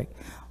district.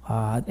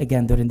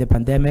 Again, during the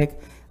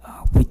pandemic,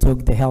 we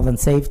took the health and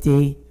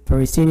safety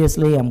very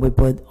seriously, and we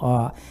put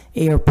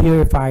air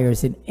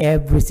purifiers in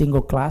every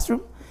single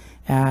classroom.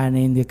 And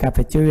in the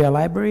cafeteria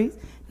library,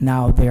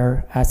 now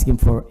they're asking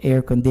for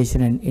air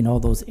conditioning in all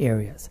those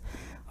areas.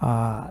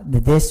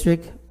 The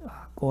district,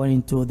 going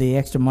into the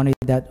extra money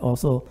that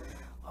also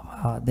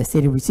the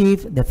city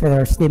received, the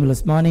federal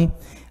stimulus money,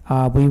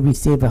 we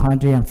received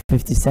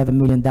 $157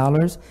 million,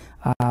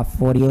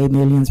 48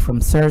 million from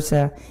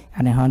CIRSA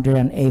and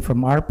 108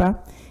 from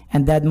ARPA.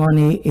 And that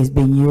money is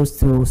being used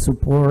to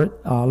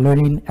support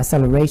learning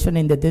acceleration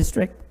in the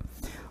district,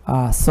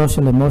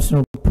 social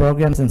emotional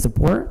programs and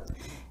support,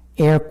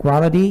 air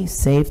quality,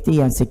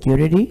 safety and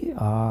security,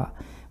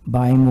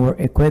 buying more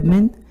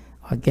equipment,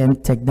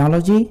 again,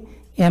 technology,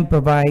 and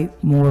provide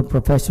more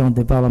professional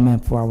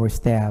development for our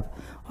staff.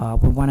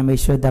 We want to make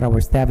sure that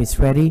our staff is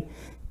ready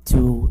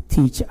to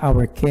teach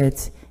our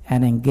kids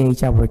and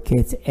engage our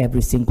kids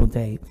every single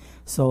day.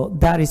 So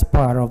that is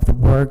part of the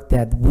work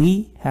that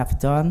we have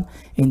done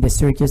in the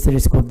Syracuse City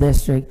School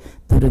District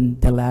during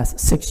the last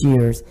 6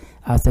 years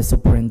as the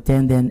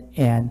superintendent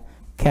and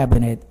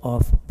cabinet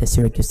of the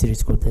Syracuse City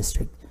School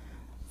District.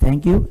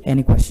 Thank you.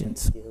 Any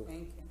questions? Thank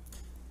you.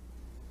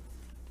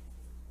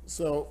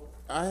 So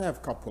I have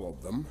a couple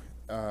of them,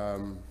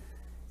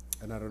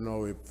 and I don't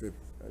know if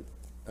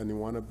any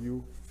one of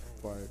you,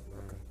 okay.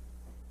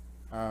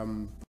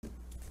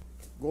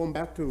 Going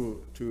back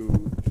to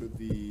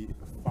the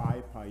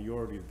 5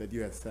 priorities that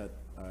you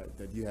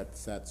had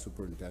set,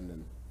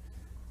 Superintendent.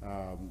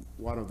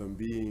 One of them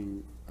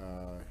being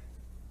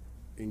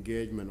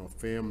engagement of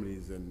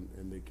families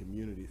and the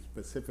community,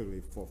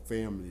 specifically for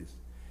families.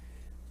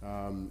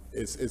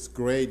 It's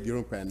great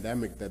during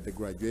pandemic that the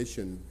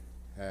graduation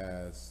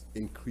has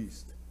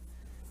increased,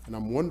 and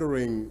I'm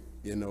wondering,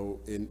 you know,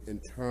 in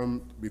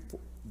terms before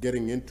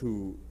getting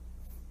into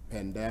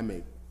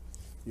pandemic,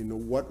 you know,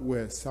 what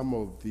were some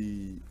of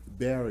the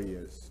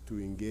barriers to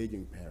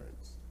engaging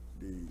parents?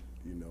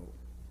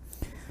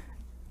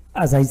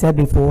 As I said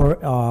before,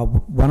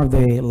 one of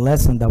the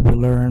lessons that we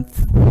learned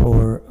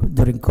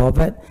during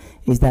COVID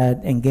is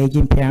that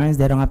engaging parents,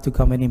 they don't have to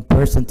come in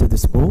person to the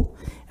school.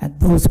 And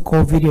those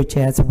co-video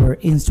chats were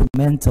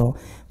instrumental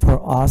for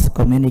us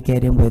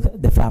communicating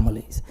with the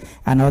families.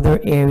 Another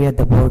area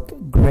that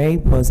worked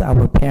great was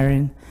our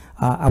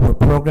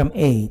program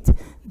aid.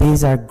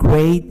 These are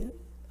great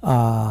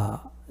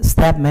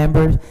staff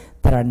members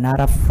that are not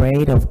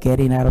afraid of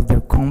getting out of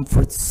their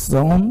comfort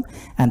zone,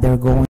 and they're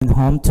going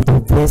home to do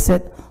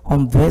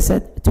home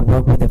visit, to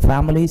work with the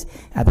families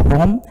at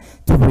home,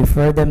 to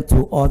refer them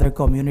to other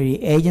community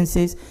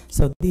agencies.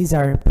 So these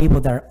are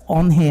people that are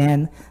on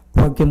hand,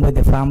 working with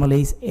the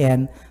families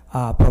and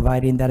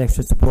providing that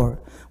extra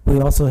support. We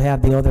also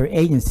have the other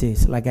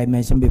agencies, like I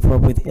mentioned before,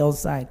 with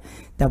Hillside,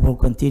 that will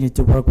continue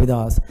to work with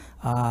us.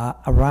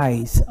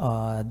 Arise,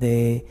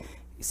 the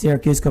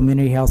Syracuse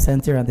Community Health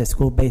Center and the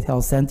School-Based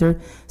Health Center.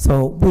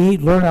 So we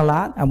learn a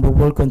lot, and we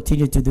will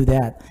continue to do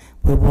that.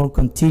 We will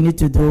continue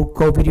to do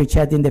co-video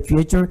chat in the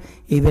future,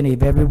 even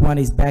if everyone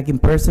is back in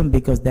person,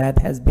 because that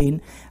has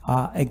been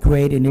a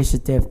great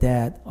initiative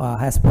that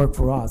has worked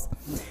for us.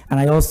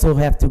 And I also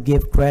have to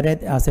give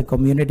credit as a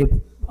community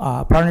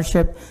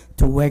partnership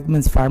to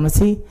Wegmans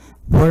Pharmacy.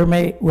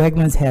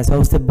 Wegmans has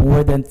hosted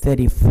more than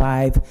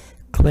 35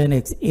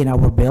 clinics in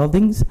our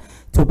buildings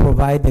to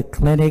provide the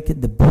clinic,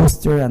 the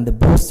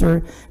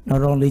booster,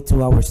 not only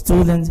to our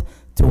students,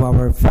 to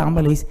our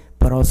families,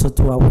 but also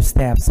to our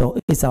staff. So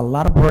it's a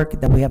lot of work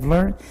that we have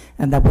learned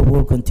and that we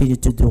will continue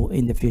to do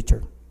in the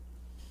future.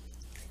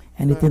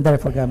 Anything that I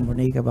forgot,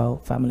 Monique,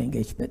 about family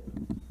engagement?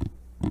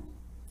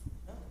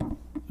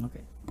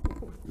 Okay.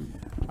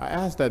 I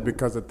asked that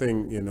because I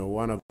think,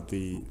 one of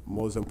the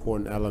most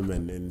important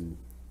elements in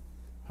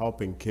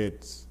helping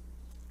kids,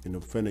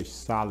 finish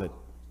solid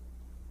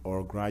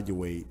or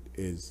graduate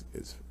is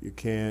you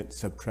can't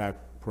subtract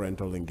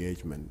parental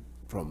engagement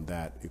from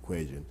that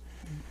equation.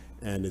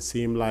 And it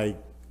seemed like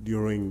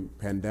during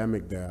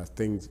pandemic there are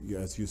things,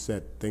 as you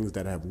said, things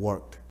that have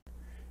worked.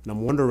 And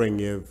I'm wondering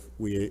if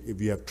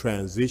you have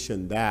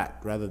transitioned that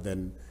rather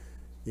than,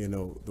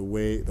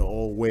 the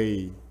old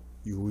way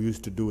you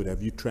used to do it.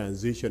 Have you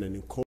transitioned and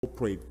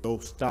incorporate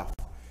those stuff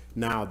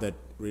now that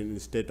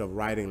instead of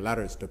writing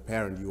letters to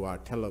parents, you are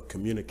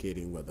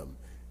telecommunicating with them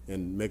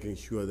and making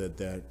sure that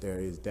there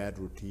is that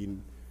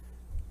routine,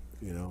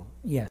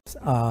 Yes,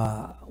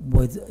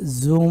 with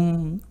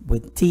Zoom,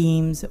 with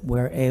Teams,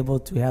 we're able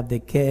to have the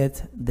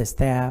kids, the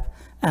staff,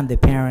 and the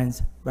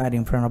parents right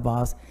in front of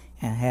us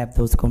and have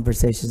those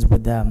conversations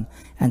with them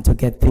and to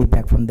get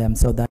feedback from them.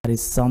 So that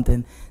is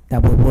something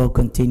that we will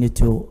continue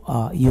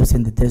to use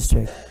in the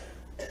district.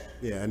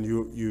 Yeah, and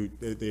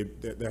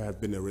there has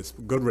been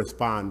a good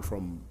response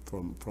from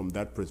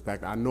that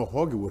perspective. I know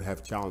Hoagie would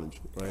have challenged,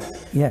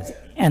 right? Yes,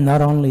 and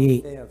not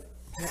only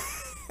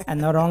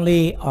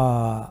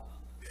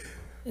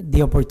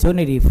the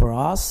opportunity for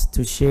us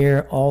to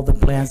share all the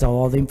plans or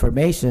all the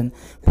information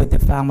with the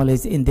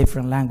families in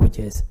different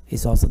languages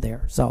is also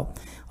there. So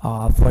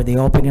for the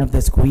opening of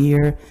the school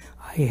year,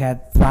 I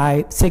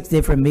had 6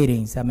 different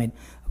meetings. I mean,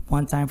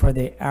 one time for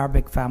the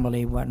Arabic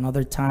family,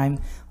 another time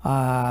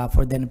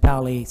for the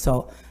Nepali,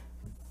 so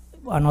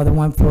another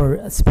one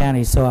for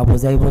Spanish. So I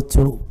was able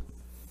to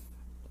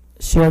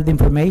share the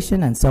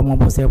information, and someone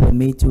was there with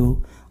me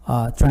to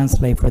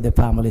translate for the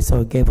family. So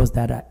it gave us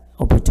that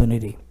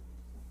opportunity.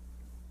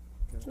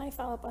 Can I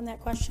follow up on that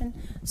question?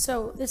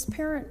 So this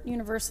parent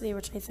university,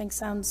 which I think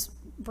sounds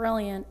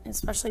brilliant,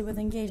 especially with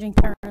engaging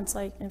parents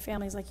and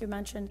families like you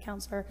mentioned,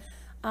 Counselor,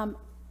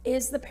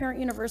 is the parent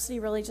university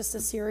really just a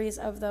series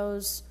of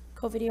those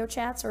co-video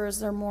chats, or is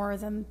there more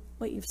than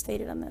what you've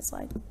stated on that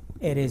slide?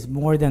 It is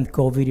more than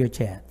co-video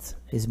chats.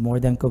 It's more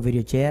than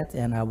co-video chat,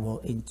 and I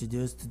will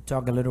introduce to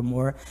talk a little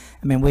more.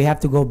 I mean, we have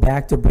to go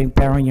back to bring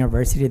Parent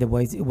University the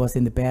way it was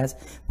in the past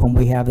when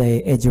we have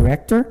a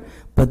director,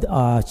 but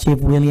Chief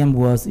William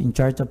was in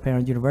charge of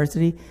Parent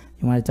University.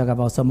 You want to talk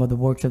about some of the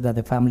workshops that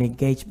the family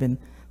engagement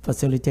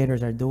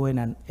facilitators are doing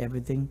and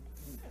everything?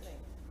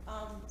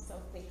 So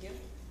thank you.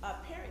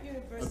 Parent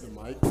University.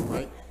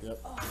 Mike, yep.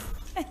 Oh.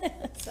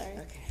 Sorry.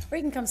 Okay. Or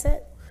you can come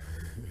sit.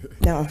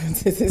 No,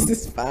 this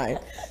is fine.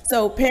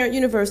 So Parent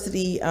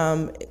University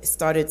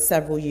started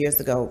several years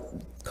ago.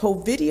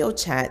 Co-video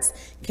chats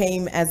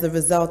came as a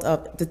result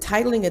of, the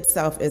titling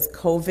itself is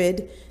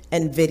COVID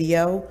and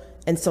video,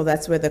 and so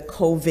that's where the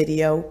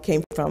co-video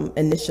came from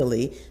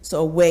initially.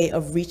 So a way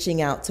of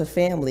reaching out to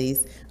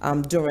families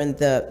during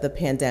the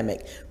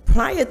pandemic.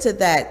 Prior to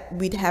that,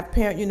 we'd have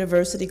Parent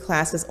University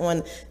classes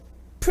on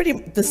pretty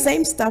the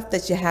same stuff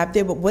that you have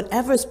there, but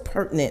whatever's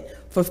pertinent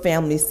for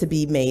families to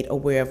be made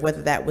aware of,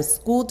 whether that was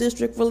school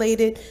district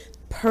related,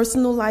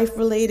 personal life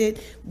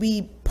related.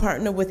 We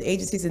partner with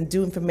agencies and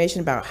do information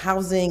about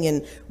housing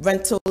and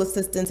rental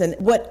assistance, and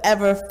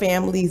whatever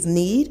families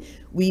need,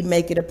 we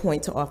make it a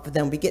point to offer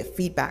them. We get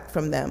feedback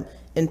from them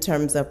in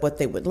terms of what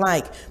they would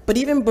like. But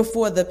even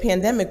before the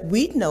pandemic,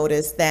 we'd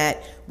noticed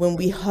that when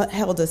we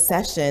held a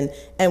session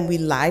and we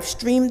live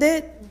streamed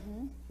it,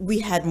 we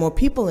had more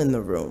people in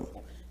the room.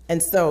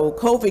 And so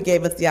COVID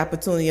gave us the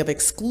opportunity of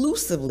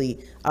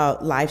exclusively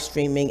live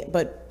streaming,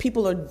 but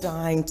people are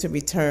dying to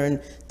return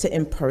to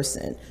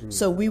in-person.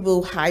 So we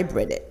will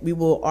hybrid it. We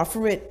will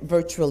offer it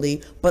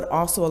virtually, but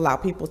also allow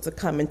people to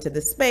come into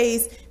the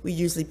space. We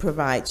usually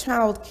provide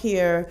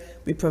childcare.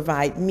 We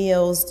provide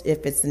meals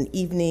if it's an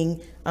evening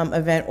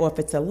event, or if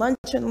it's a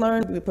lunch and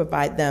learn, we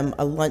provide them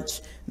a lunch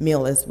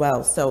meal as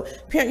well. So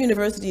Parent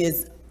University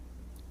is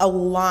a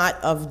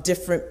lot of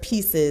different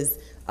pieces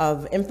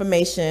of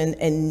information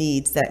and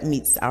needs that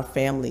meets our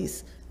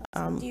families.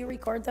 Do you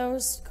record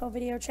those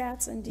co-video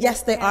chats? And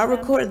Yes, they are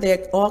recorded.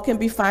 They all can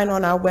be found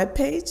on our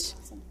webpage.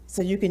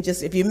 So you can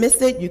just, if you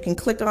miss it, you can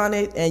click on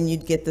it and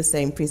you'd get the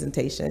same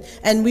presentation.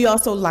 And we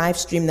also live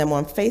stream them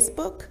on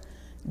Facebook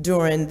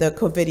during the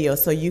co-video.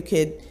 So you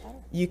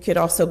could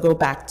also go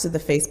back to the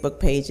Facebook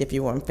page if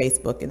you were on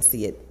Facebook and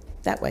see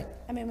it that way.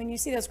 I mean, when you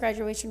see those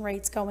graduation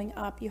rates going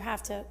up, you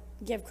have to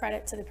give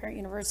credit to the Parent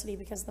University,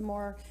 because the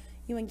more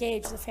you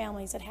engage the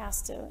families, it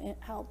has to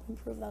help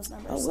improve those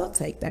numbers. Oh, we'll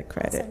take that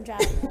credit. Awesome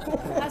job.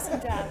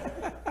 Awesome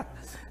job.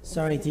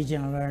 Sorry,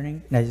 teaching and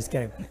learning. No, just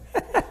kidding.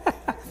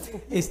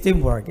 It's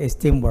teamwork. It's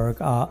teamwork.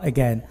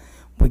 Again,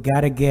 we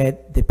got to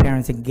get the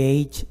parents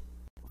engaged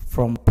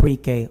from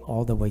pre-K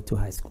all the way to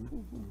high school.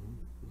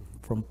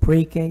 From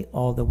pre-K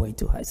all the way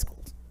to high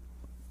school.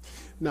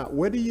 Now,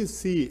 where do you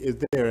see, is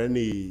there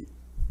any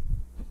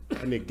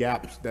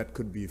gaps that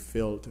could be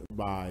filled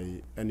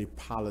by any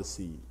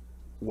policy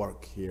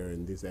work here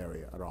in this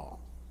area at all?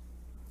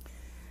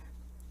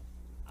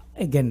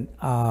 Again,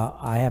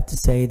 I have to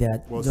say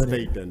that Well,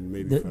 state and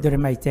maybe federal.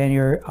 during my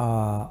tenure,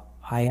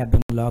 I have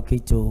been lucky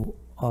to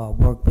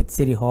work with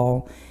City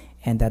Hall,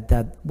 and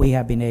that we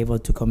have been able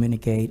to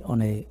communicate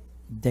on a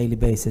daily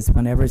basis.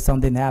 Whenever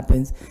something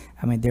happens,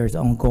 I mean, there's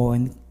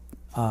ongoing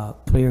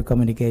clear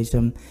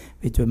communication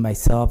between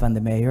myself and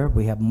the mayor.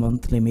 We have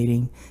monthly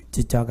meeting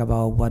to talk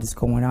about what is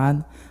going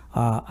on.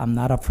 I'm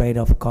not afraid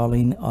of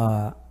calling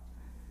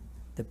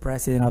the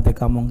president of the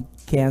Common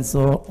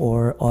Council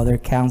or other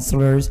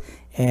councilors.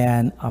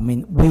 And I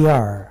mean, we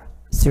are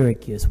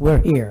Syracuse, we're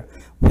here.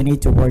 We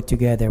need to work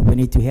together. We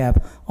need to have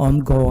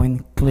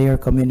ongoing clear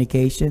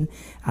communication.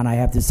 And I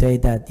have to say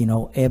that, you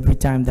know, every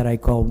time that I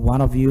call one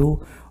of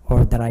you,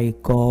 or that I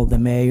call the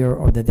mayor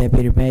or the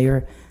deputy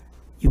mayor,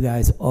 you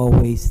guys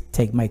always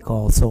take my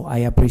call. So I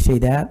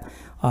appreciate that.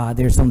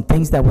 There's some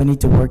things that we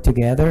need to work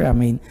together. I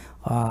mean,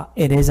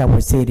 it is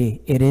our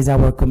city, it is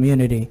our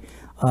community.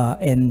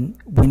 And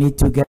we need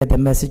to get the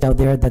message out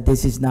there that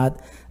this is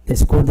not the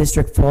school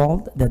district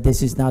fault, that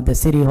this is not the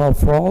city hall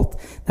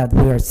fault, that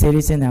we are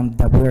citizens and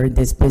that we're in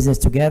this business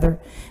together,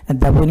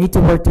 and that we need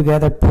to work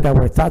together, put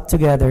our thought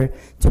together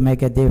to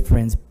make a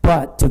difference.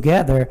 But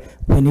together,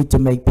 we need to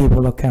make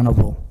people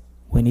accountable.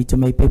 We need to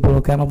make people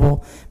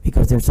accountable,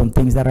 because there's some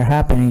things that are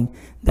happening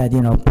that,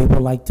 you know,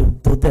 people like to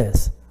do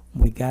this.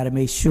 We got to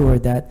make sure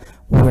that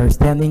we're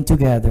standing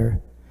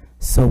together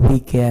so we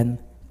can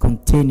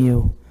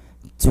continue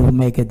to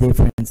make a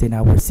difference in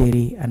our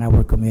city and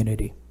our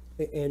community.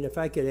 And if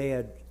I could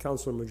add,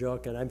 Councilor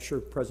Majuk, and I'm sure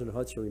President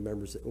Hudson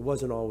remembers, it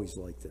wasn't always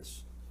like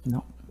this.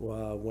 No.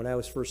 When I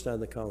was first on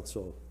the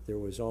council, there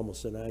was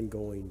almost an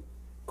ongoing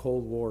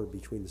Cold War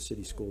between the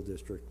city school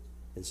district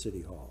and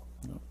City Hall.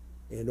 No.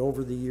 And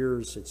over the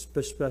years,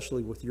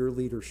 especially with your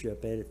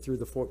leadership and through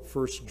the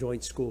first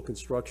joint school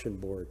construction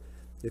board,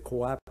 the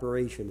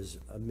cooperation is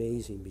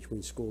amazing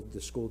between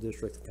the school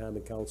district, the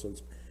common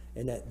councils,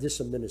 and this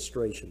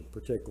administration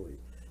particularly.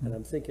 And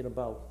I'm thinking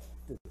about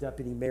the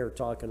deputy mayor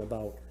talking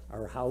about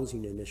our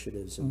housing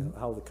initiatives and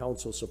how the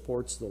council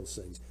supports those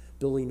things,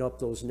 building up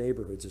those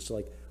neighborhoods. It's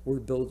like we're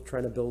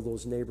trying to build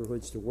those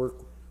neighborhoods to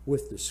work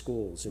with the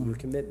schools, and your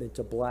commitment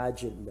to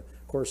Blodgett and,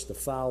 of course, to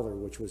Fowler,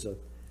 which was a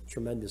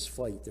tremendous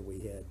fight that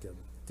we had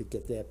to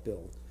get that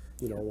built.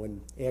 You know,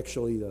 when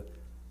actually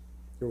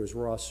there was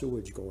raw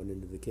sewage going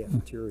into the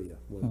cafeteria,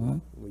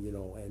 when, you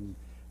know, and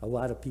a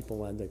lot of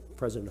people on the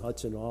President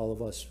Hudson, all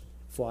of us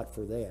fought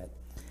for that,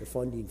 the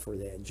funding for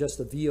that, and just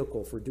the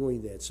vehicle for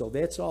doing that. So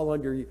that's all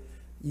under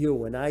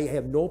you, and I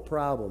have no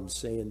problem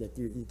saying that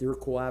your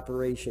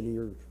cooperation and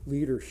your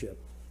leadership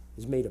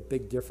has made a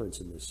big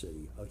difference in this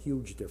city, a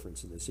huge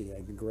difference in the city.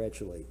 I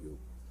congratulate you.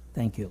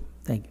 Thank you.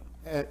 Thank you.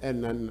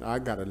 And then I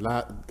got a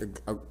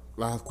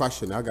last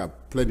question. I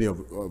got plenty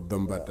of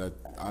them, but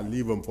I'll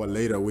leave them for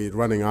later. We're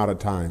running out of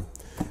time.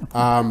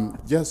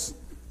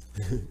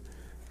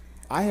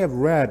 I have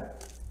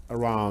read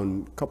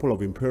around a couple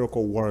of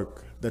empirical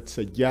work that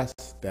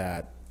suggests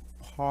that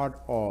part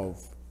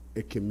of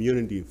a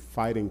community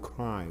fighting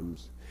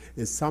crimes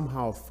is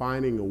somehow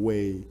finding a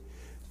way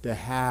to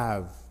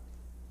have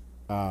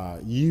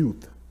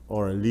youth,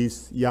 or at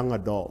least young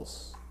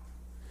adults,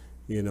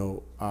 you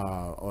know,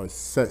 or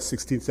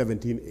 16,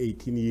 17,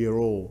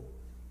 18-year-old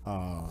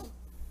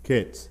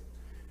kids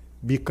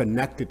be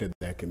connected to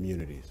their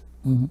communities.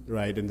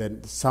 right? And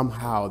then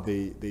somehow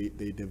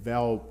they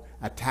develop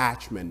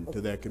attachment to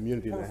their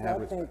community. And Council,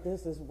 have I think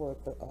this is worth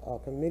a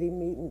committee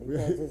meeting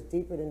because it's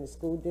deeper than the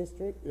school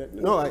district. Yeah,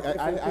 no, It's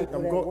different people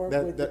I'm that going,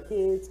 work with the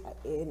kids,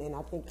 and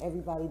I think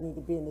everybody need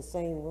to be in the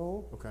same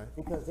room. Okay.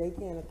 Because they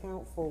can't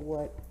account for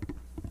what.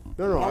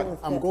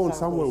 I'm going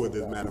somewhere with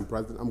this, Madam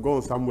President. I'm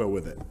going somewhere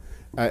with it.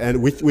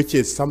 And which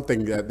is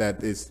something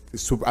that is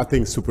I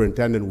think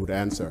superintendent would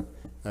answer.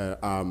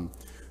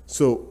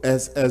 So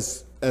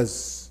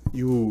as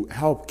you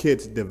help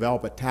kids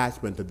develop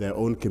attachment to their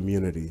own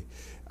community,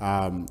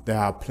 there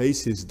are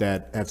places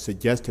that have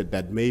suggested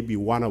that maybe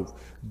one of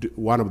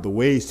the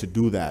ways to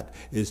do that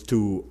is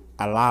to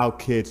allow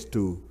kids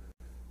to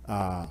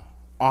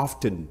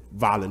often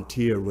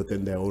volunteer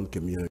within their own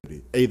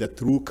community, either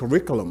through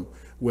curriculum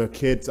where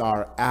kids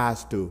are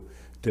asked to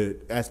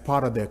as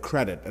part of their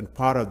credit and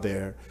part of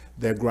their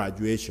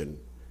graduation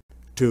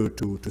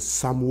to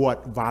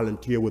somewhat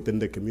volunteer within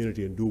the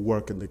community and do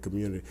work in the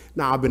community.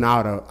 Now, I've been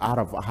out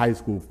of high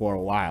school for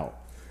a while,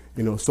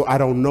 so I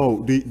don't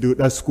know.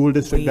 Does school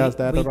district does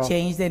that at all? We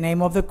changed the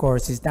name of the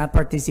course. It's not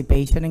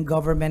participation in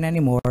government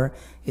anymore.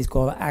 It's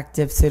called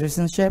active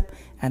citizenship,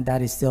 and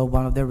that is still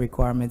one of the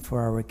requirements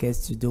for our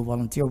kids to do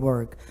volunteer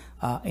work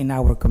in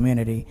our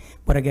community.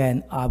 But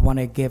again, I want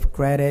to give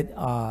credit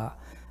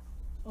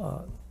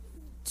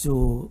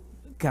to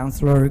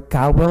Councilor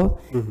Caldwell.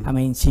 I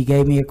mean, she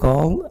gave me a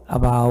call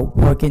about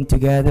working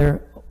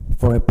together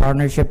for a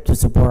partnership to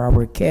support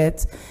our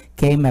kids,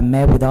 came and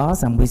met with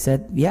us, and we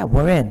said, yeah,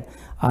 we're in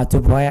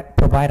to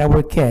provide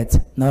our kids,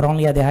 not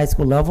only at the high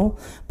school level,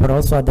 but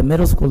also at the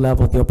middle school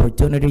level, the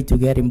opportunity to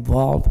get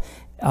involved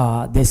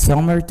this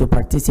summer, to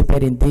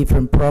participate in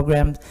different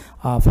programs,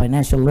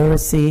 financial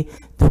literacy,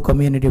 do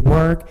community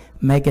work,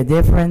 make a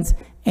difference,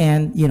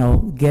 and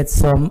get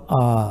some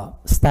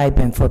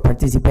stipend for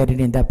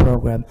participating in that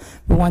program.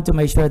 We want to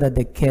make sure that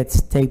the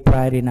kids take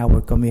pride in our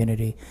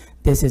community.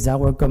 This is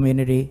our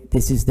community.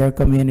 This is their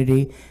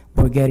community.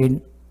 We're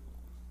getting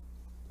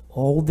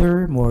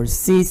older, more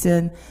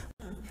seasoned,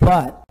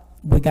 but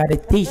we got to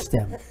teach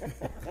them.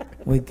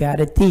 We got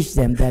to teach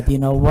them that,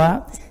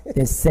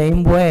 the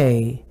same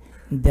way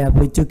that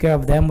we took care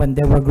of them when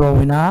they were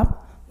growing up,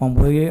 when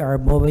we are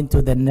moving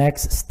to the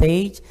next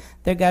stage,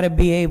 they got to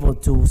be able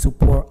to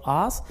support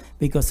us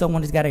because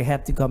someone is got to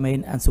have to come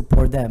in and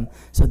support them.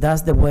 So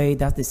that's the way,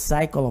 that's the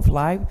cycle of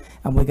life,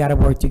 and we got to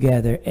work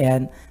together.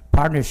 And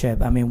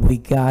partnership, I mean, we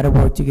got to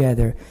work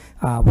together.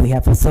 We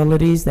have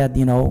facilities that,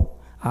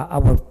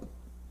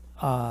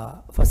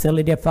 our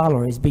facility at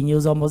Fowler is being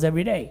used almost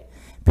every day.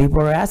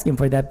 People are asking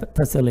for that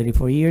facility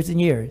for years and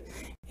years.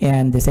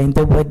 And the same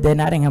thing with the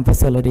Nottingham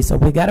facility. So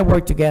we got to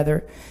work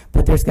together,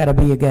 but there's got to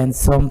be, again,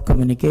 some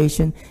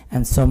communication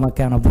and some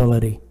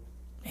accountability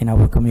in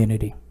our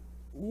community.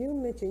 You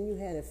mentioned you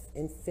had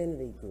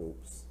affinity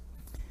groups.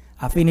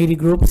 Affinity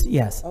groups,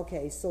 yes.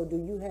 Okay, so do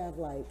you have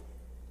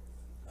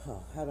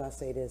how do I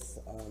say this,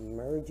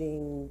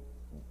 merging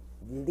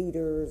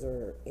leaders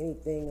or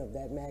anything of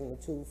that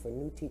magnitude for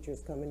new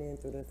teachers coming in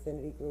through the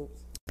affinity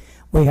groups?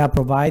 We have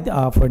provide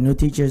for new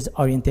teachers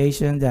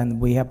orientation, and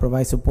we have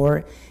provide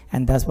support,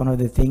 and that's one of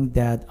the things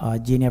that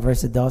Genia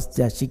Versa does,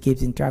 that she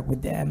keeps in track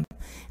with them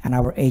and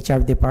our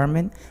HR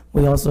department.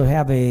 We also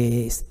have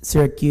a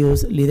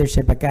Syracuse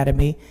Leadership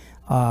Academy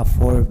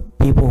for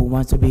people who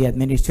want to be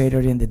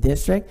administrators in the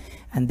district,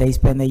 and they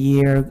spend a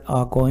year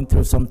going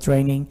through some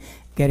training,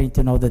 getting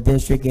to know the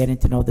district, getting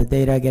to know the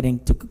data, getting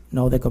to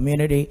know the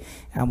community.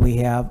 And we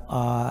have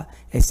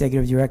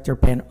Executive Director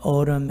Penn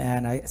Odom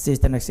and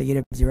Assistant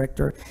Executive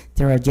Director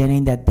Tara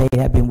Jennings, that they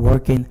have been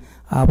working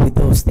with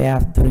those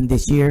staff during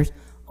these years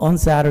on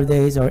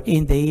Saturdays or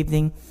in the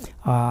evening,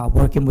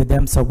 working with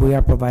them. So we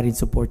are providing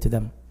support to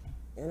them.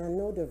 And I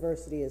know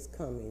diversity is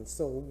coming.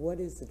 So what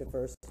is the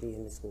diversity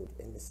in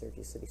the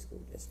Syracuse City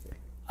School District?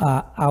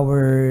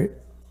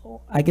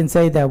 I can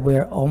say that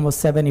we're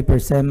almost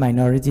 70%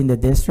 minority in the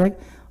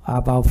district,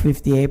 about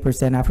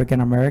 58% African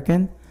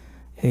American.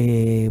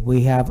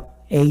 We have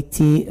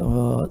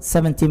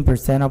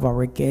 17% of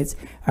our kids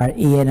are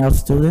ENL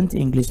students,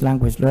 English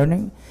language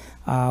learning.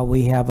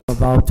 We have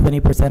about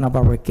 20% of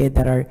our kids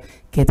that are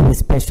kids with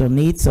special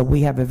needs. So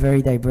we have a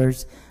very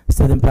diverse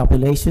student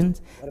population.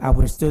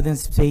 Our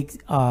students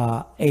speak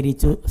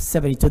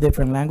 72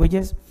 different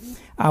languages.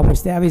 Our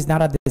staff is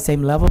not at the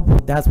same level,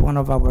 but that's one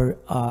of our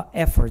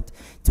efforts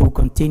to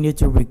continue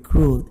to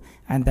recruit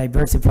and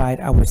diversify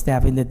our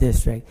staff in the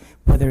district,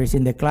 whether it's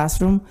in the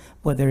classroom,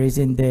 whether it's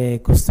in the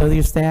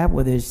custodial staff,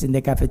 whether it's in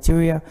the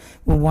cafeteria.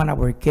 We want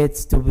our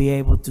kids to be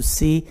able to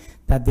see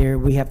that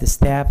we have the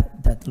staff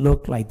that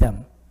look like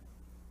them.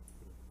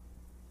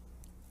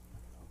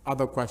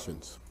 Other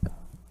questions?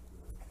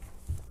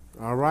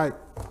 All right,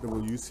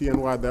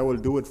 UCNY, that will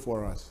do it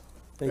for us.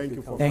 Thank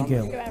you for coming. Thank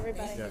you. Thank you,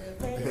 everybody. Yeah.